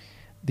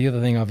 The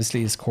other thing,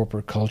 obviously, is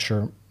corporate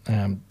culture.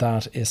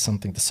 That is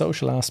something, the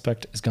social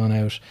aspect has gone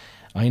out.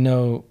 I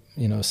know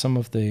some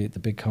of the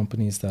big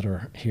companies that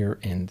are here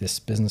in this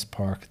business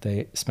park,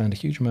 they spend a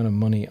huge amount of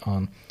money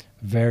on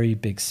very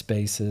big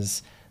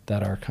spaces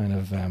that are kind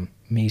of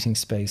meeting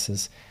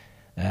spaces,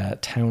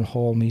 town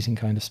hall meeting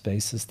kind of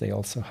spaces. They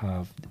also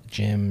have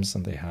gyms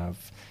and they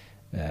have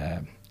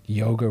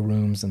yoga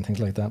rooms and things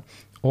like that.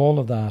 All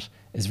of that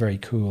is very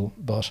cool,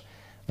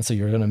 and so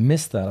you're going to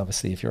miss that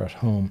obviously if you're at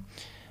home.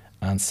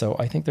 And so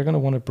I think they're going to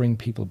want to bring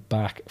people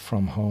back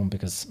from home,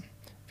 because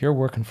if you're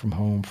working from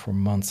home for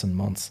months and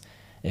months,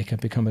 it can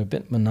become a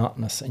bit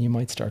monotonous and you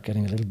might start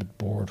getting a little bit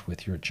bored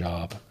with your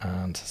job.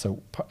 And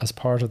so as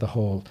part of the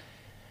whole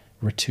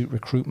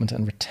recruitment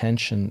and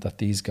retention that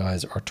these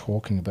guys are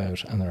talking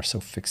about and are so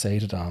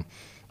fixated on,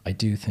 I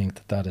do think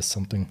that that is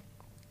something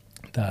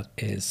that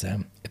is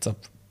it's of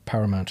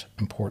paramount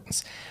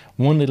importance.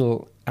 One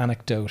little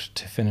anecdote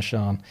to finish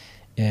on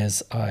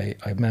is I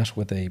met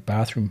with a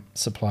bathroom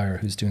supplier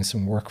who's doing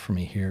some work for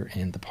me here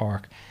in the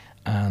park,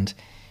 and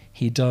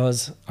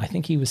I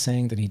think he was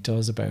saying that he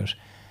does about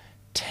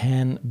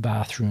 10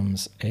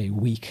 bathrooms a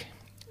week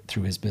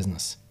through his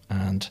business.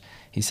 And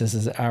he says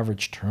his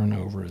average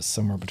turnover is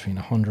somewhere between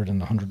 100 and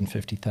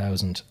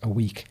 150,000 a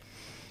week.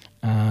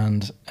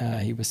 And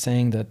he was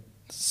saying that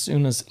as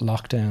soon as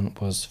lockdown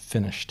was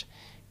finished,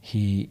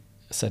 he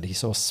said he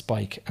saw a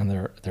spike and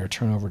their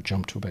turnover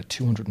jumped to about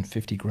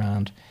 250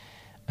 grand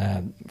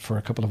for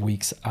a couple of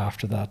weeks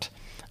after that.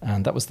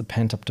 And that was the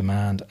pent-up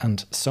demand.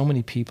 And so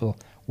many people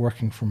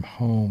working from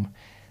home,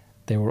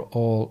 they were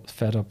all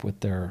fed up with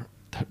their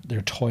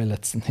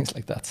toilets and things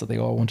like that. So they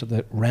all wanted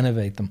to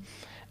renovate them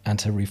and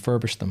to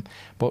refurbish them.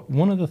 But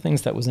one of the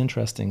things that was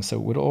interesting, so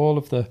with all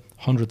of the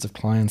hundreds of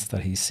clients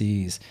that he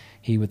sees,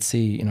 he would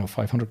see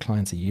 500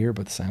 clients a year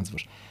by the sounds of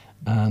it.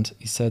 And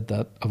he said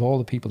that of all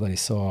the people that he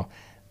saw,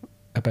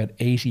 about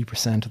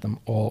 80% of them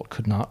all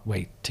could not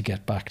wait to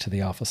get back to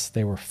the office.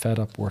 They were fed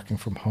up working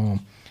from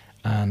home.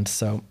 And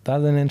so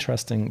that's an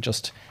interesting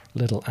just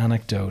little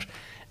anecdote.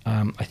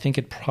 I think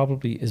it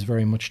probably is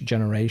very much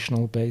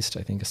generational based.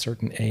 I think a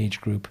certain age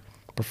group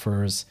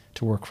prefers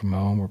to work from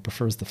home, or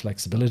prefers the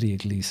flexibility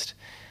at least.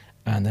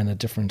 And then a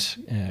different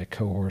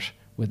cohort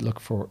would look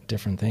for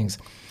different things.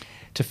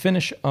 To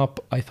finish up,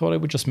 I thought I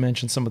would just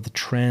mention some of the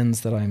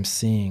trends that I'm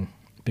seeing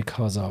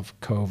because of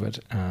COVID,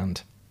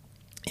 and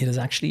it is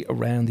actually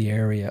around the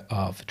area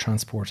of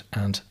transport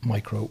and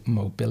micro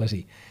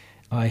mobility.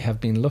 I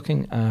have been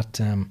looking at,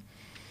 in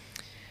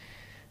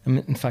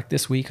fact,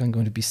 this week I'm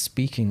going to be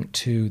speaking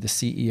to the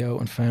CEO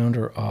and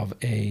founder of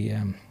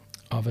a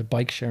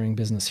bike sharing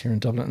business here in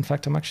Dublin. In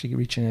fact, I'm actually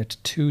reaching out to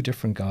two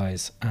different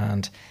guys,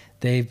 and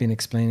they've been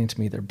explaining to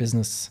me their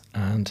business.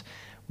 And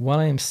what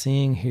I am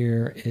seeing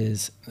here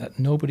is that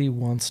nobody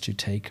wants to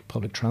take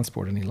public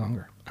transport any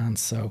longer. And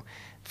so,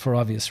 for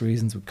obvious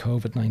reasons with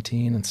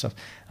COVID-19 and stuff.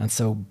 And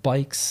so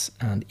bikes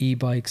and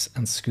e-bikes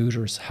and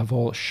scooters have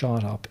all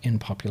shot up in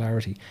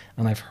popularity.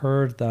 And I've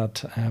heard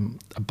that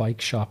a bike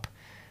shop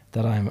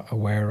that I'm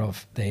aware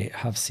of, they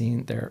have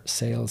seen their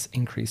sales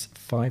increase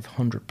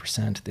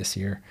 500% this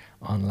year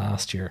on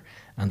last year.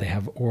 And they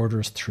have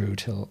orders through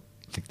till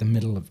like the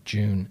middle of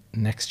June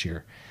next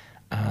year.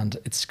 And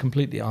it's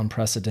completely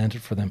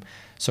unprecedented for them.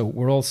 So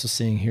we're also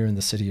seeing here in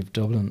the city of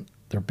Dublin,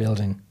 they're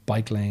building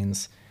bike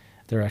lanes.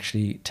 They're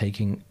actually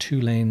taking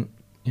 2-lane,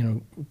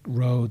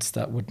 roads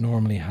that would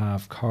normally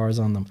have cars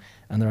on them,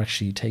 and they're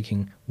actually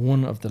taking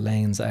one of the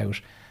lanes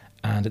out,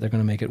 and they're going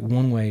to make it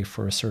one way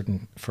for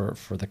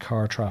for the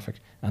car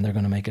traffic, and they're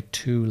going to make a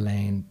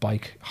 2-lane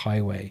bike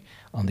highway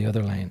on the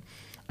other lane.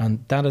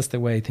 And that is the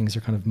way things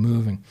are kind of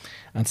moving.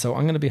 And so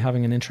I'm going to be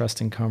having an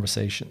interesting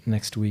conversation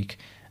next week,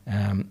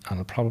 and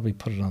I'll probably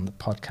put it on the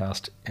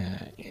podcast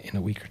in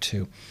a week or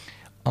two,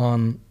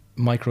 on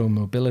micro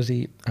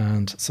mobility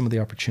and some of the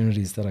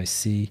opportunities that I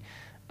see.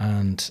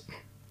 And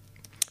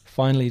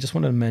finally, just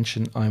wanted to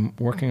mention I'm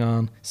working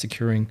on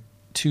securing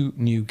 2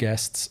 new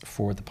guests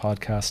for the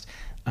podcast,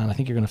 and I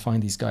think you're going to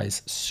find these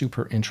guys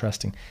super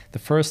interesting. The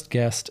first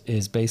guest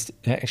is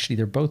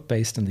they're both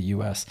based in the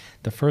US.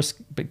 The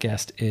first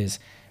guest is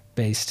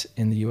based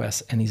in the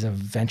US, and he's a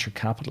venture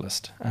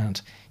capitalist, and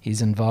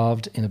he's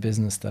involved in a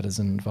business that is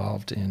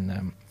involved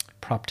in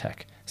prop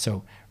tech.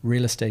 So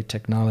real estate,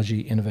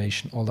 technology,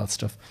 innovation, all that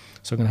stuff.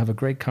 So I'm going to have a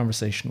great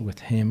conversation with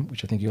him,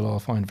 which I think you'll all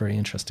find very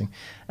interesting.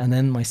 And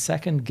then my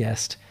second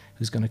guest,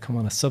 who's going to come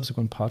on a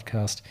subsequent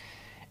podcast,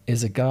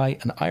 is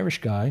an Irish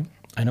guy.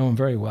 I know him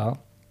very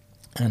well.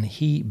 And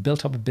he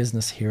built up a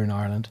business here in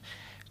Ireland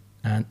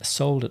and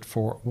sold it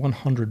for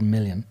 100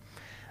 million.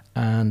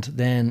 And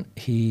then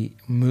he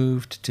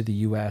moved to the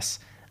US,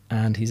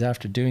 and he's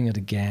after doing it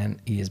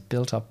again. He has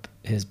built up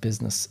his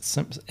business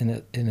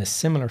in a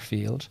similar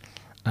field,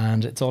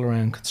 and it's all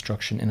around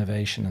construction,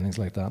 innovation and things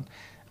like that.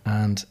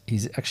 And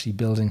he's actually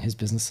building his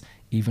business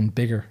even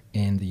bigger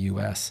in the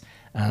US.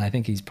 And I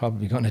think he's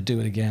probably going to do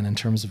it again in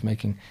terms of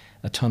making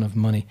a ton of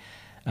money.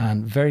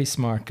 And very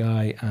smart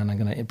guy, and I'm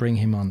going to bring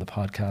him on the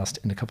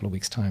podcast in a couple of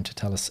weeks' time to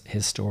tell us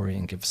his story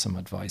and give some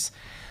advice.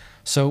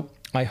 So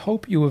I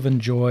hope you have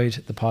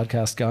enjoyed the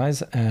podcast,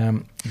 guys.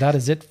 That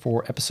is it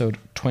for episode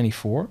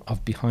 24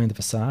 of Behind the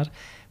Facade.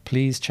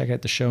 Please check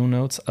out the show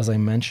notes. As I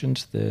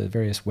mentioned, the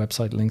various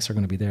website links are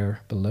going to be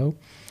there below.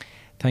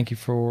 Thank you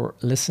for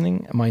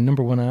listening. My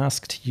number one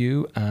ask to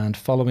you, and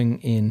following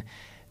in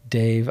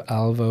Dave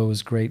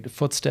Alvo's great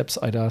footsteps,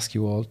 I'd ask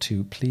you all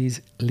to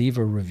please leave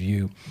a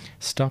review.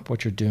 Stop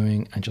what you're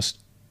doing and just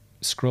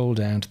scroll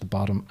down to the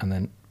bottom and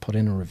then put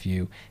in a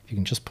review. If you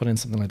can just put in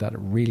something like that, it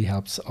really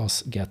helps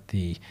us get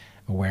the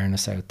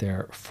awareness out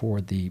there for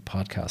the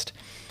podcast.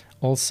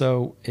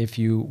 Also, if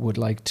you would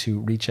like to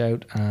reach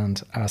out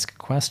and ask a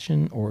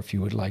question, or if you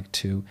would like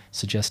to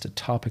suggest a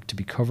topic to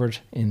be covered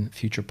in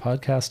future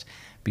podcast,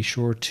 be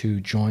sure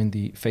to join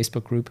the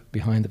Facebook group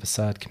Behind the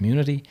Facade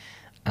Community.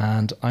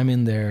 And I'm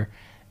in there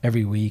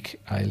every week.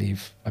 I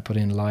put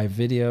in live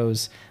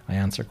videos, I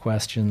answer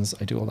questions,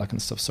 I do all that kind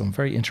of stuff. So I'm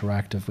very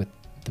interactive with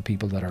the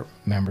people that are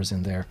members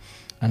in there.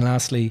 And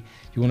lastly,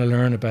 you want to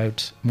learn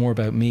more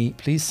about me,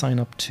 please sign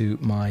up to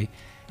my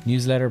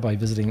newsletter by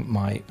visiting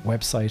my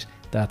website.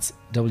 That's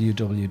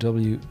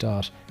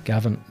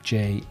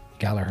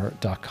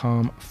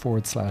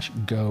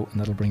www.gavinjgallagher.com/go,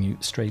 and that'll bring you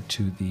straight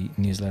to the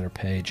newsletter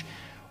page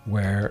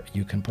where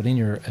you can put in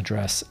your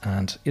address,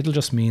 and it'll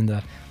just mean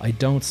that I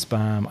don't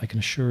spam. I can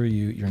assure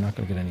you, you're not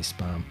going to get any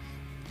spam.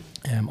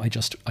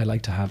 I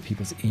like to have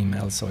people's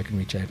emails so I can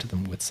reach out to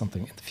them with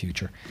something in the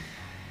future.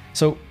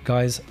 So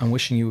guys, I'm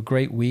wishing you a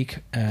great week.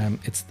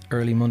 It's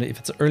early Monday. If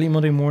it's early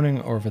Monday morning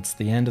or if it's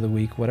the end of the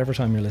week, whatever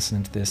time you're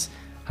listening to this,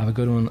 have a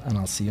good one, and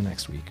I'll see you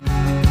next week.